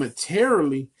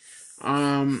momentarily.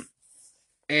 And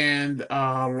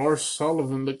Lars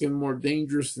Sullivan looking more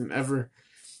dangerous than ever.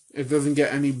 It doesn't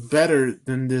get any better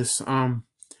than this. And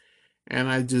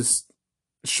I just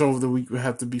show of the week would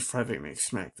have to be Friday Night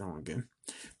SmackDown again.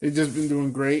 They've just been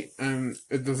doing great, and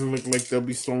it doesn't look like they'll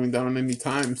be slowing down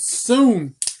anytime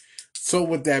soon. So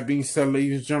with that being said,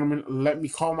 ladies and gentlemen, let me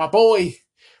call my boy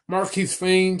Marquis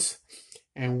Fains,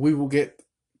 and we will get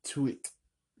to it,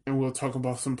 and we'll talk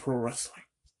about some pro wrestling.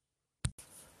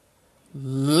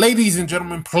 Ladies and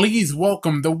gentlemen, please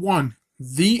welcome the one,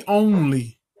 the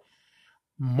only,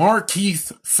 Marquis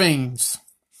Fains.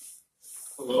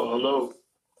 Hello, hello.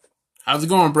 How's it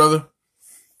going, brother?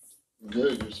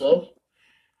 Good, yourself?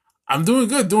 I'm doing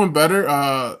good, doing better.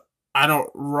 I don't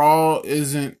Raw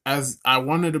isn't as I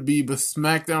wanted to be, but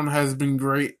SmackDown has been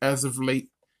great as of late.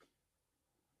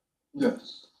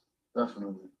 Yes,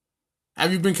 definitely.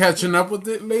 Have you been catching up with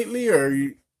it lately, or are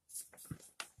you?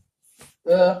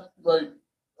 Yeah, like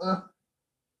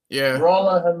Yeah. Raw,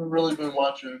 I haven't really been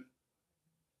watching.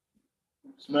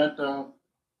 Smackdown,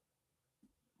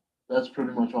 that's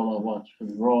pretty much all I watch.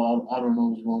 Because Raw, I don't know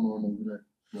what's going on over there.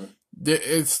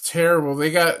 It's terrible.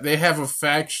 They have a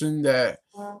faction that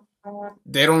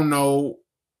they don't know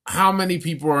how many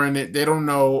people are in it. They don't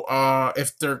know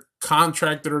if they're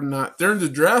contracted or not. They're in the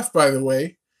draft, by the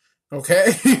way.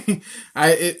 Okay,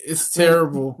 it's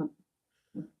terrible.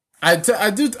 But I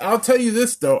do. I'll tell you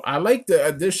this though. I like the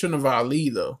addition of Ali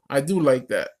though. I do like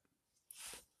that.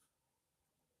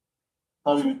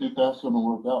 how do you think that's going to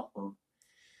work out, though?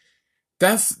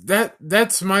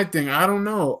 That's my thing. I don't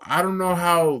know. I don't know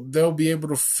how they'll be able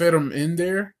to fit him in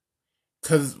there.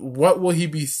 Cause what will he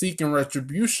be seeking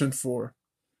retribution for?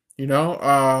 You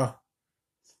know,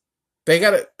 they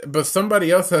got it, but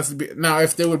somebody else has to be. Now,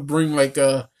 if they would bring like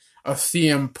a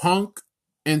CM Punk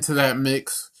into that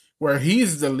mix where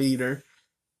he's the leader,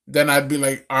 then I'd be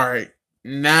like, all right,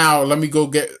 now let me go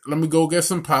get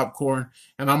some popcorn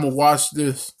and I'm gonna watch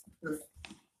this.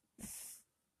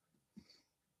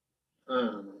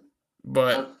 Uh,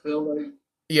 I But feel like,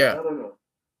 I yeah, don't know.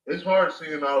 It's hard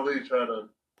seeing Ali try to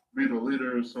be the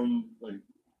leader or something like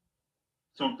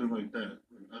that.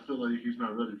 I feel like he's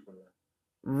not ready for that.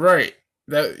 right.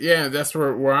 That's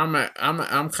where I'm at.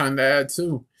 I'm kind of at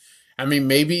too. I mean,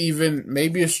 maybe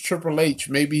it's Triple H.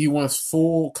 Maybe he wants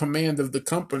full command of the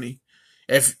company.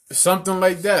 If something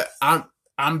like that,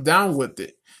 I'm down with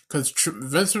it. Cause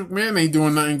Vince McMahon ain't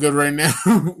doing nothing good right now.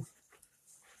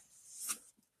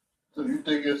 So you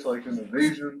think it's like an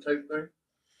invasion type thing?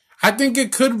 I think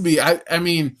it could be. I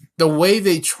mean, the way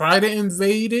they try to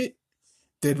invade it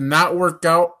did not work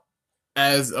out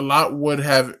as a lot would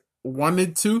have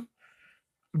wanted to.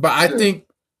 But Yeah.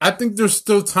 I think there's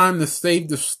still time to save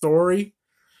the story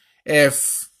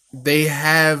if they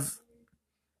have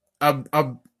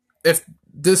a if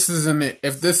this isn't it,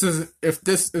 if this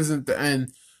isn't the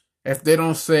end, if they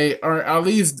don't say, all right,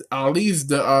 Ali's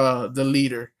the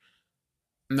leader.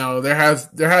 No, there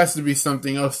has to be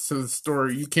something else to the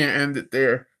story. You can't end it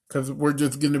there because we're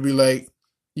just gonna be like,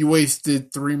 you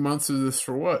wasted 3 months of this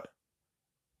for what?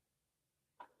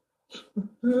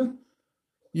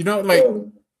 You know, like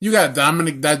Um, you got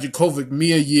Dominic Dijakovic,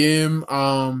 Mia Yim,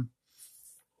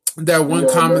 that one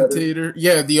Leo Madden. commentator,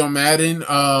 yeah, Theo Madden,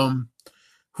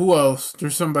 who else?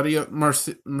 There's somebody else,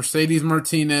 Mercedes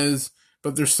Martinez,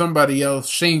 but there's somebody else,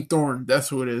 Shane Thorne. That's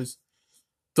who it is.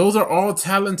 Those are all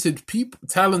talented people.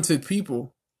 Talented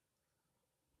people.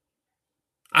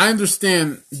 I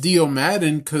understand Dio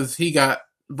Madden because he got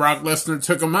Brock Lesnar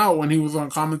took him out when he was on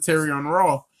commentary on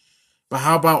Raw. But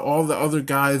how about all the other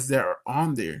guys that are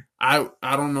on there? I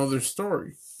don't know their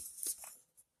story.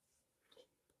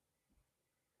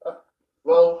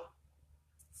 Well,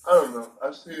 I don't know.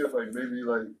 I see it like maybe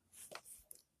like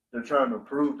they're trying to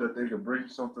prove that they could bring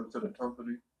something to the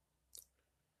company.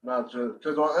 Not just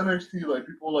because on NXT, like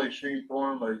people like Shane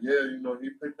Thorne, like yeah, he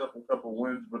picked up a couple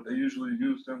wins, but they usually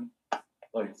used him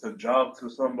like to job to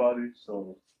somebody.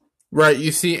 So Right,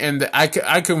 you see, and I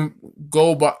can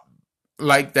go by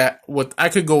like that. With I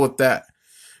could go with that,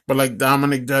 but like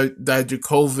Dominic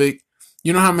Dijakovic,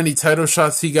 you know how many title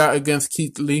shots he got against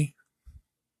Keith Lee.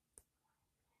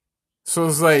 So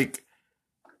it's like,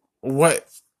 what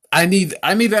I need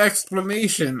an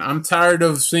explanation. I'm tired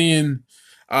of seeing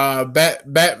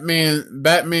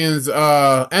Batman's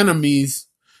enemies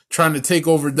trying to take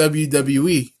over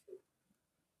WWE.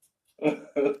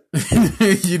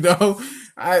 You know,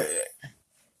 I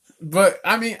but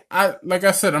I mean, I like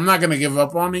I said, I'm not gonna give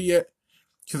up on it yet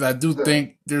because I do yeah,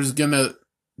 think there's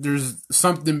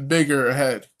something bigger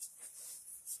ahead.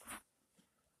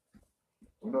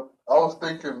 I was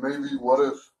thinking maybe what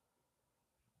if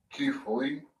Keith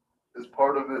Lee is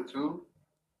part of it too?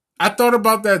 I thought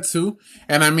about that too,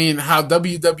 and I mean how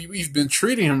WWE's been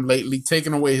treating him lately,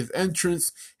 taking away his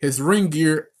entrance, his ring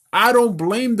gear. I don't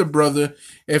blame the brother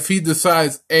if he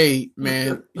decides, hey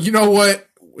man, you know what?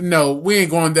 No, we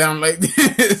ain't going down like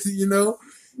this. You know?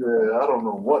 Yeah, I don't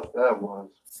know what that was.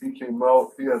 He came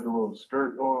out, he had the little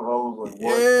skirt on. I was like,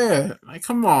 what? Yeah, like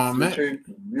come on, They man. changed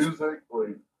the music.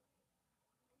 Like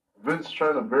Vince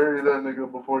trying to bury that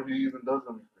nigga before he even does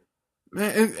anything.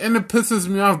 Man, and it pisses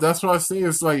me off. That's why I say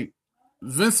it's like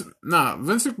Vince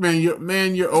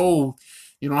McMahon, you're old.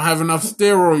 You don't have enough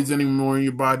steroids anymore in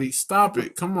your body. Stop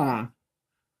it. Come on.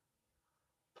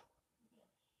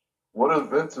 What if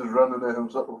Vince is running it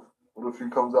himself? What if he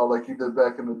comes out like he did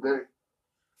back in the day?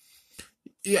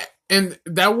 Yeah, and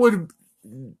that would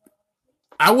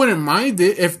I wouldn't mind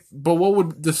it if, but what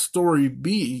would the story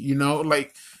be? You know,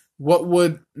 like what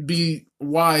would be?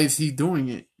 Why is he doing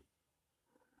it?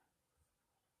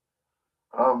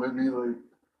 Maybe like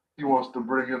he wants to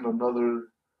bring in another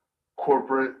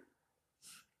corporate.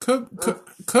 Could Eh, could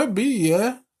could be,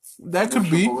 yeah. That him and could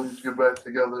be, Triple H get back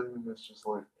together, and it's just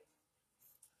like,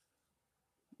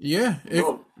 yeah. who It,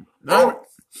 knows? I, Oh,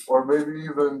 or maybe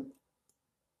even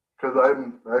because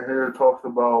I hear talks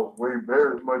about Wade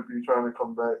Barrett might be trying to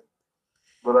come back,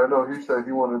 but I know he said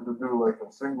he wanted to do like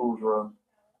a singles run.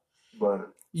 But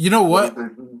you know what if what? they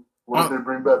do? What if Uh, they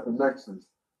bring back the Nexus?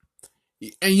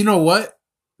 and you know what?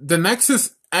 The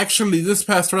Nexus actually this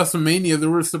past WrestleMania they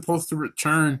were supposed to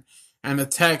return and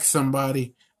attack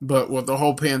somebody, but with the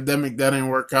whole pandemic that didn't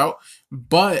work out.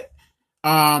 But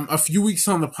a few weeks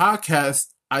on the podcast,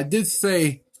 I did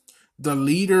say the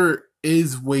leader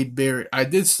is Wade Barrett. I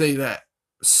did say that.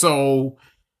 So,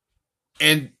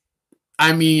 and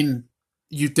I mean,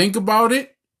 you think about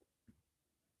it,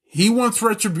 he wants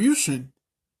retribution.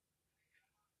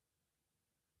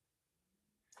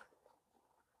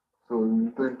 So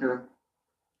you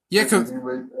Yeah, thinking because he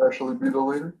may actually be the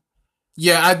leader?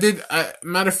 yeah, I did.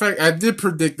 Matter of fact, I did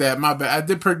predict that. My bad. I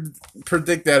did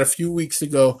predict that a few weeks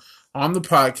ago on the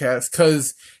podcast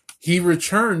because he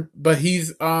returned, but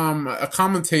he's a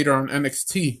commentator on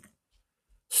NXT.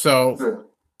 So Yeah.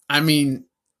 I mean,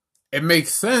 it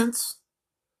makes sense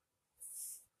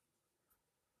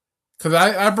because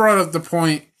I brought up the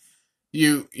point.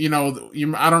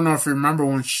 I don't know if you remember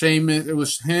when Sheamus. It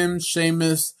was him,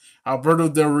 Sheamus, Alberto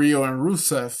Del Rio, and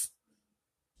Rusev.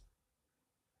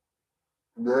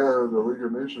 Yeah, the League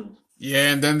of Nations.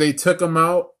 Yeah, and then they took him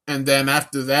out, and then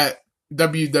after that,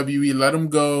 WWE let him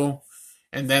go,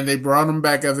 and then they brought him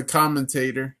back as a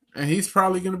commentator, and he's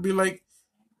probably gonna be like,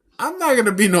 "I'm not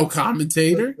gonna be no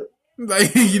commentator,"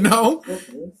 like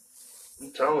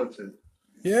I'm talented.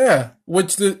 yeah,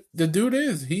 which the dude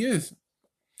is, he is.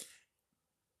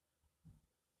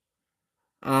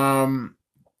 Um,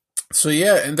 so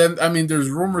yeah, and then I mean, there's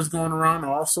rumors going around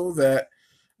also that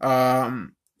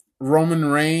um Roman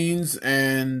Reigns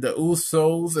and the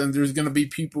Usos, and there's gonna be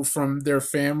people from their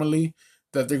family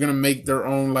that they're gonna make their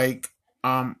own like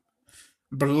um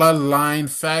bloodline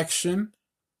faction.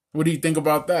 What do you think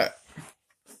about that?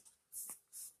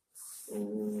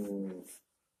 Mm,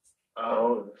 I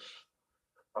don't,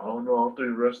 I don't know. I don't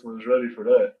think wrestling's ready for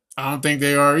that. I don't think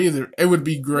they are either. It would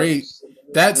be great. Next in this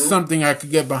That's group, something I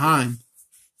could get behind.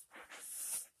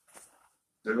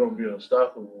 they're gonna be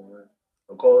unstoppable, man.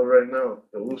 I'll call it right now.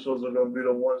 The Usos are gonna be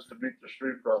the ones to beat the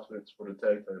Street Profits for the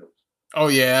tag titles. Oh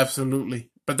yeah, absolutely.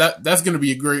 But that's gonna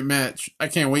be a great match. I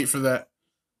can't wait for that.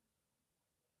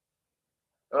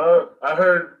 I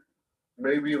heard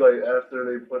maybe like after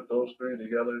they put those three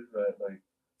together that like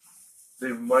they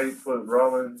might put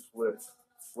Rollins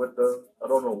with them. I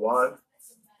don't know why,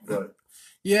 but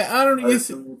Yeah, I don't. I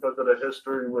It's, assume because of the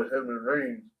history with him and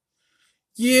Reigns.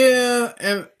 yeah,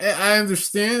 and I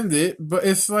understand it, but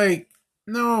it's like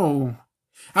no,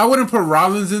 I wouldn't put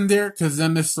Rollins in there because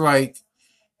then it's like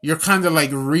you're kind of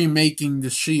like remaking the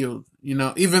Shield,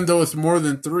 even though it's more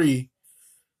than three.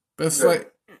 But it's Yeah,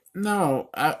 like, no,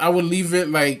 I would leave it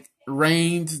like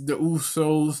Reigns, the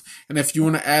Usos, and if you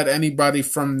want to add anybody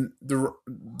from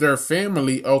their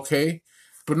family, okay,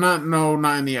 but not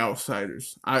any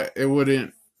outsiders. It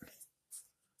wouldn't.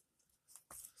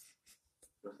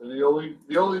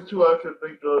 the only two I could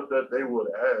think of that they would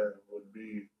add would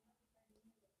be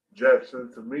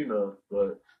Jackson Tamina,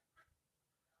 but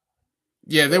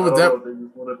Yeah, they I would. don't know That if they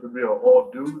just want it to be an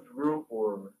all dudes group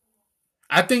or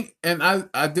I think, and I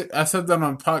said that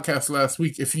on podcast last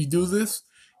week. If you do this,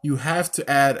 you have to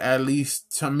add at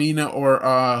least Tamina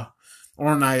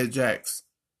or Nia Jax.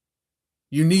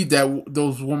 You need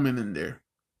those women in there.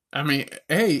 I mean,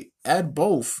 hey, add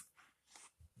both.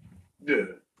 yeah,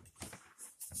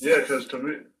 yeah, because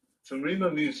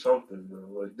Tamina needs something.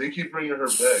 Bro. Like they keep bringing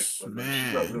her back, but like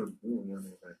she's not Man, really doing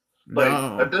anything. Like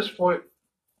at no. this point,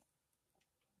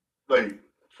 like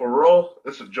for Raw,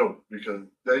 it's a joke because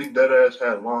they dead ass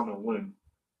had Lana win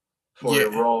for a Yeah,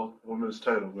 Raw Women's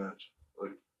Title match.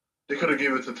 Like they could have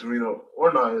gave it to Tamina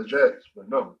or Nia Jax, but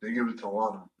no, they gave it to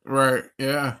Lana. right.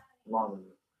 Yeah. Lana.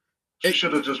 She It,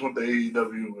 should have just went to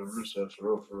AEW and Rusev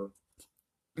for real, for real.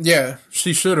 yeah,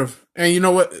 she should have. And you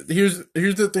know what? Here's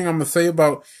the thing I'm gonna say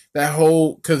about that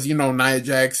whole because Nia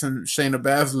Jax and Shayna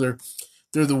Baszler,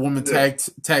 they're the woman Yeah.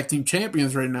 tag team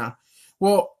champions right now.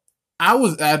 Well, I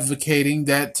was advocating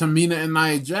that Tamina and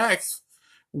Nia Jax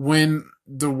win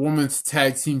the women's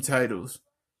tag team titles.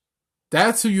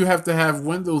 That's who you have to have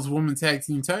win those women tag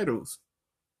team titles.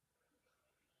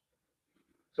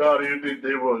 So how do you think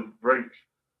they would break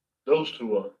those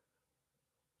two up?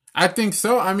 I think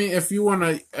so. I mean, if you want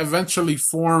to eventually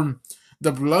form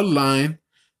the bloodline,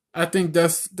 I think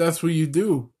that's what you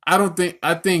do. I don't think.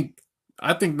 I think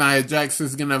I think Nia Jax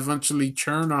is gonna eventually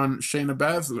turn on Shayna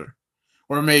Baszler,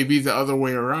 or maybe the other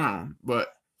way around. But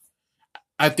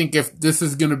I think if this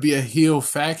is gonna be a heel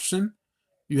faction,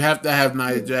 you have to have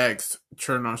Nia Yeah. Jax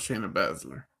turn on Shayna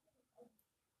Baszler.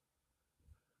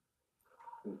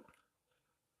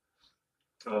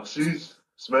 She's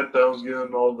SmackDown's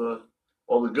getting all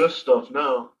the good stuff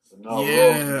now, and now Raw's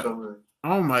Yeah. becoming.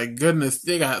 Oh my goodness,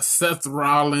 they got Seth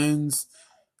Rollins.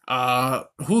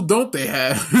 Who don't they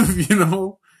have? you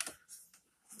know,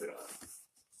 They got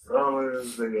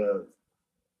Rollins. They got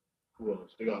who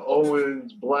else? They got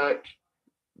Owens, Black,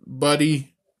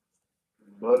 Buddy.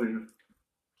 Buddy.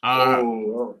 Uh,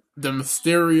 Oh, the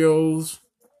Mysterios.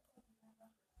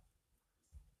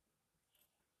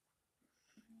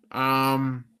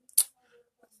 Um,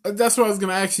 that's what I was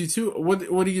gonna ask you too.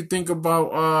 What do you think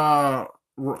about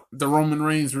the Roman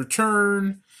Reigns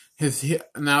return?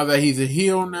 Now that he's a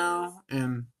heel now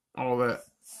and all that.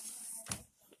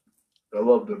 I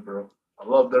loved it, bro. I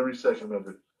loved every second of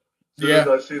it. As soon as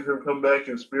Yeah, I seen him come back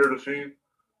and spear the Fiend,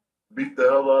 beat the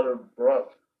hell out of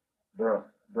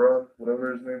Braun,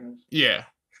 whatever his name is, yeah,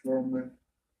 Strowman.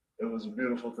 It was a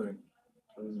beautiful thing.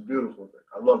 It was a beautiful thing.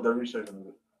 I loved every second of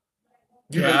it.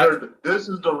 You yeah. deserved it. This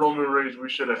is the Roman Reigns we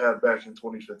should have had back in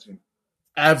 2015.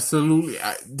 Absolutely,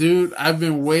 dude. I've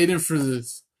been waiting for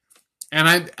this. And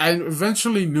I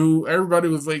eventually knew everybody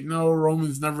was like, no,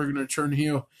 Roman's never gonna turn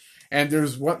heel. And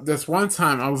this one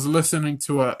time I was listening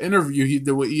to an interview he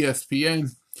did with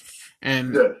ESPN,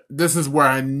 and Yeah, this is where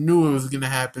I knew it was gonna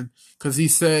happen because he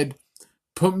said,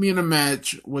 "Put me in a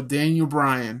match with Daniel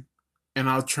Bryan, and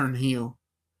I'll turn heel."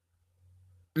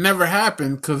 It never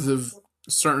happened because of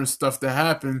certain stuff that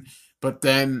happened. But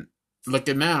then look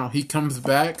at now, he comes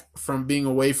back from being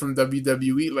away from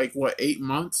WWE like what 8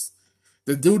 months.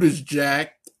 The dude is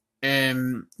jacked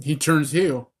and he turns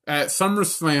heel. At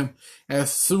SummerSlam,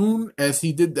 as soon as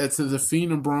he did that to the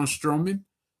Fiend and Braun Strowman,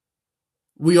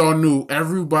 we all knew,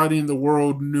 everybody in the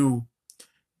world knew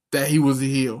that he was a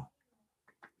heel.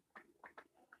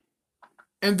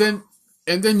 And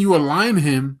then you align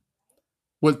him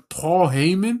with Paul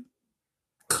Heyman?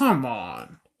 Come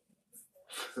on.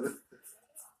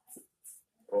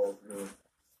 oh man,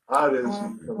 I didn't see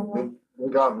it coming. They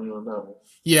got me on that one.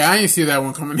 Yeah, I didn't see that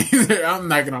one coming either. I'm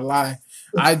not gonna lie.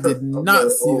 I did I'm not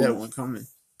like, see that oh, one coming.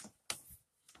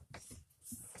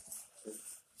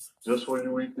 just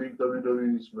when we think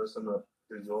WWE's messing up,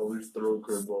 they always throw a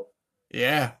curveball.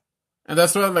 Yeah. And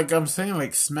that's what like I'm saying,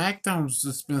 like SmackDown's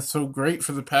just been so great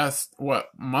for the past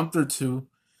month or two.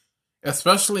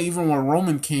 Especially even when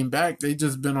Roman came back, they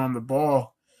just been on the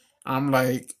ball. I'm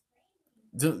like,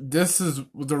 this is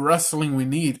the wrestling we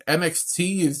need.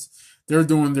 NXT is they're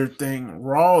doing their thing.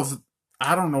 Raw's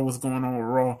I don't know what's going on with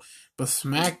Raw, but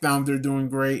SmackDown they're doing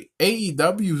great.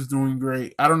 AEW is doing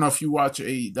great. I don't know if you watch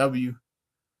AEW.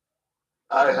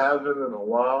 I haven't in a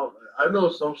while. I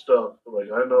know some stuff.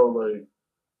 Like I know, like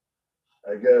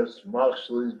I guess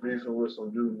Moxley's beefing with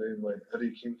some dude named like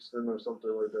Eddie Kingston or something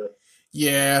like that.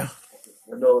 Yeah,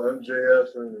 I know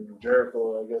MJF and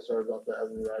Jericho. I guess are about to have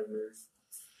a rivalry. So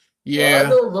yeah. I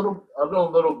know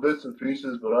little bits and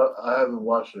pieces, but I haven't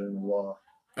watched it in a while.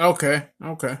 Okay,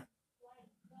 okay.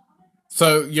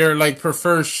 So your like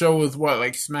preferred show is what,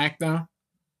 like SmackDown?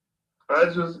 I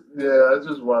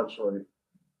just watch like,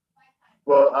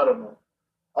 well, I don't know.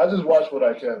 I just watch what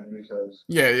I can because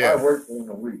Yeah, I yeah, work during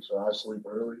the week, so I sleep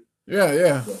early. yeah,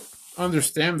 yeah. But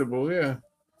Understandable. Yeah.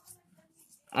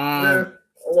 yeah, Um.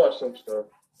 I watch some stuff.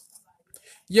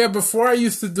 Yeah. Before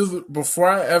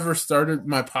I ever started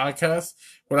my podcast,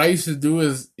 what I used to do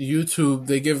is YouTube.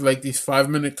 They give like these 5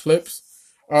 minute clips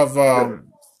of Yeah,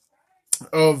 um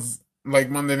of like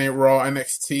Monday Night Raw,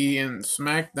 NXT, and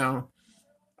SmackDown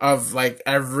of like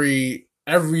every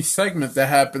segment that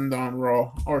happened on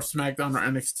Raw or SmackDown or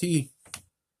NXT.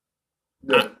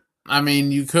 I, yeah. I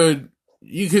mean, you could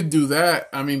do that.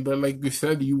 I mean, but like you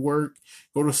said, you work,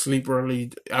 go to sleep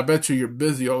early. I bet you're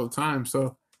busy all the time.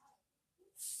 So,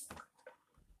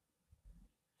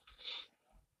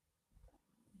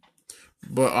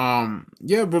 but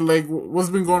yeah. But like, what's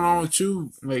been going on with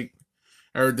you? Like,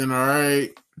 everything all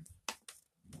right?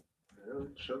 Yeah,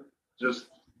 sure. Just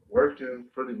working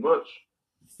pretty much.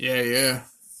 Yeah, yeah.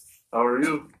 How are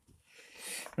you?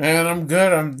 Man, I'm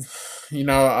good. You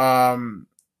know,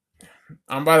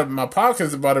 my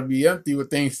pocket's about to be empty with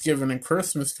Thanksgiving and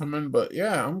Christmas coming. But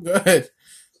yeah, I'm good.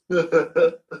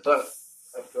 I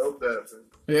felt that. Man.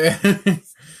 Yeah.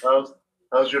 How's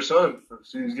how's your son? I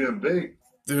see he's getting big.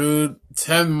 Dude,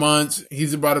 10 months.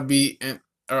 He's about to be in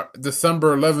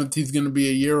December 11th. He's going to be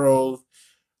a year old.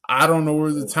 I don't know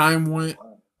where the Oh, time went,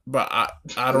 wow. but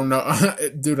I don't know.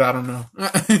 Dude, I don't know.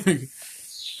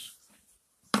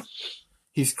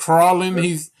 He's crawling.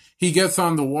 He gets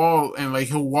on the wall and like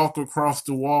he'll walk across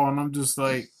the wall, and I'm just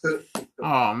like,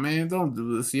 oh man, don't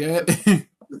do this yet.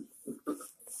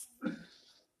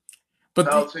 But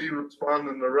How's he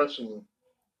responding to wrestling?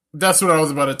 that's what I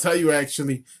was about to tell you.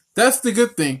 Actually, that's the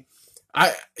good thing.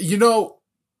 You know,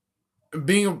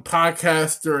 being a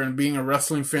podcaster and being a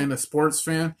wrestling fan, a sports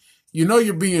fan, you know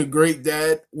you're being a great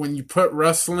dad when you put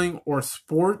wrestling or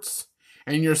sports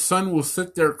and your son will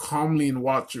sit there calmly and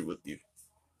watch it with you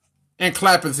and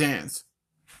clap his hands.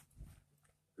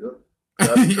 Yep.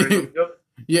 That's true. Yep.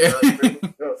 Yeah. That's true.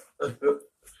 Yep.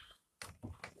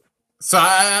 So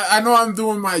I know I'm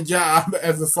doing my job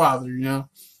as a father, you know.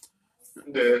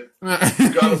 Yeah.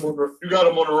 You got him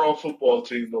on the wrong football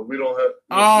team though. We don't have.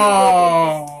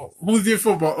 Oh, who's your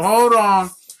football? Hold on.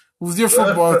 Who's your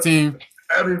football team?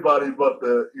 Everybody but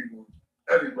the Eagles.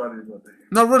 Everybody but the Eagles.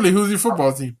 No, really, who's your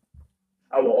football team?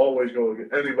 I will always go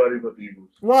against anybody but the Eagles.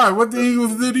 Why? What the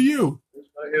Eagles do to you? That's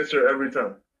my answer every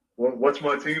time. What's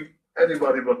my team?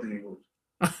 Anybody but the Eagles.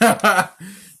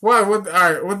 Why? All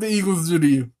right. What the Eagles do to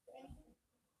you?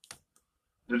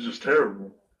 They're just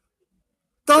terrible.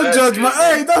 Don't judge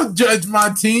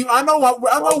my team. I know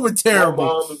we're terrible.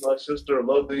 My mom and my sister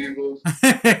love the Eagles,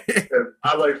 and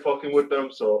I like fucking with them,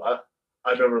 so I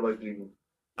never liked the Eagles.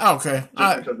 Okay,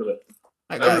 just because of that.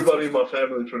 Everybody in my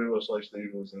family pretty much likes the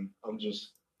Eagles, and I'm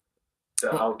just the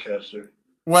outcaster.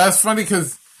 Well, that's funny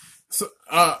because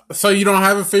so you don't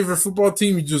have a favorite football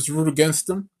team. You just root against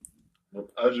them.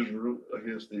 I just root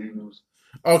against the Eagles.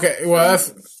 Okay, well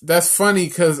that's funny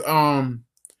because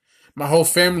my whole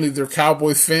family, they're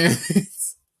Cowboys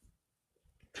fans.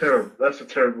 Terrible. That's a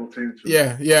terrible team too.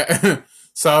 Yeah.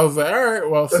 So I was like, all right,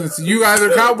 well, since you guys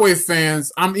are Cowboys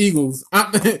fans, I'm Eagles.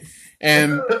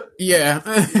 And yeah.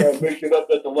 Make it up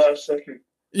at the last second.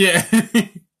 Yeah.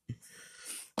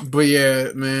 But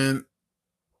yeah, man.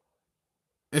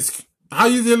 It's how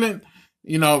you dealing,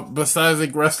 you know, besides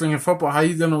like wrestling and football, how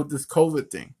you dealing with this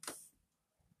COVID thing?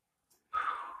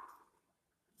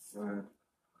 Man.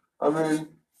 I mean,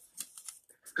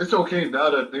 it's okay now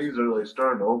that things are like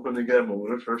starting to open again, but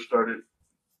when it first started,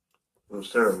 it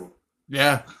was terrible.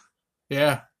 Yeah.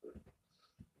 At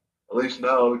least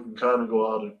now we can kind of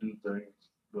go out and do things,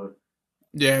 but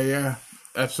yeah,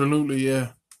 absolutely,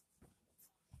 yeah.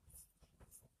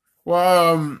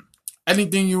 Well,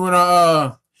 anything you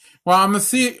wanna? Well, I'm gonna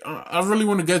see. I really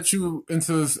want to get you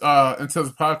into this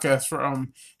podcast for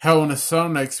Hell in a Cell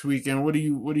next week. And what do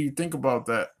you think about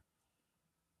that?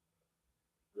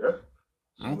 Yeah.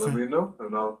 Okay. Let me know,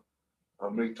 and I'll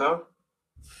make time.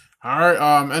 All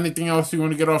right. Anything else you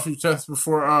want to get off your chest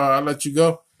before I let you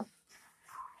go?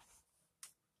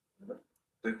 I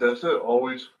think that's it.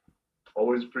 Always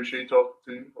appreciate talking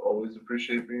to you. Always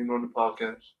appreciate being on the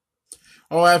podcast.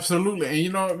 Oh, absolutely. And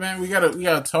you know what, man, we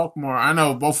gotta talk more. I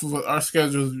know both of us, our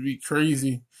schedules would be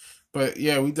crazy, but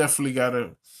yeah, we definitely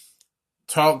gotta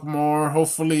talk more.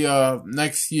 Hopefully,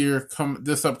 next year,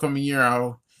 this upcoming year,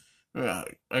 I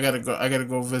gotta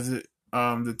go visit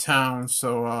the town.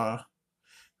 So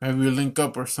maybe we'll link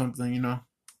up or something, you know.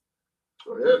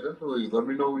 So yeah, definitely. Let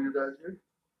me know when you guys here.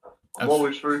 I'm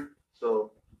always free.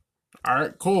 So. All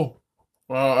right, cool.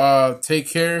 Well, take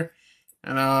care,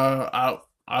 and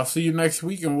I'll see you next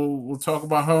week, and we'll talk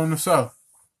about Hell in a Cell.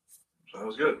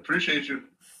 Sounds good. Appreciate you.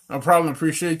 No problem.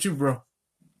 Appreciate you, bro.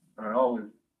 All right, always.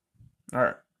 All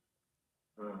right.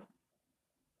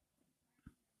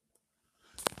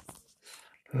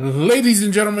 Ladies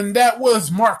and gentlemen, that was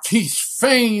Marquis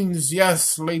Fains.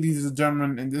 Yes, ladies and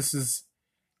gentlemen, and this is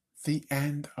the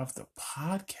end of the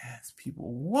podcast,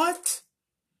 people. What?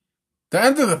 The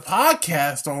end of the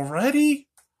podcast already?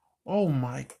 Oh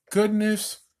my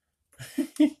goodness.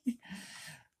 All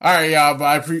right, y'all,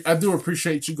 but I do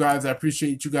appreciate you guys. I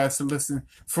appreciate you guys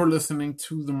for listening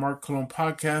to the Mark Cologne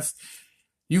podcast.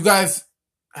 You guys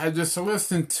had just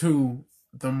listened to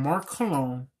the Mark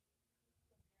Cologne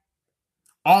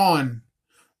on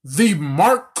the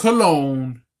Mark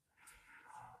Cologne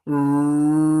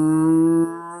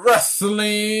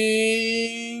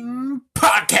Wrestling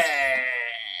Podcast.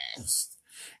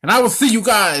 And I will see you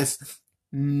guys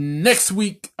next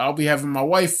week. I'll be having my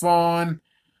wife on.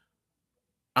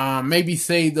 Maybe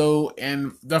Sado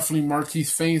and definitely Marquis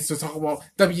Fains to talk about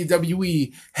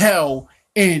WWE Hell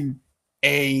in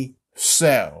a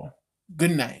Cell.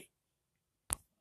 Good night.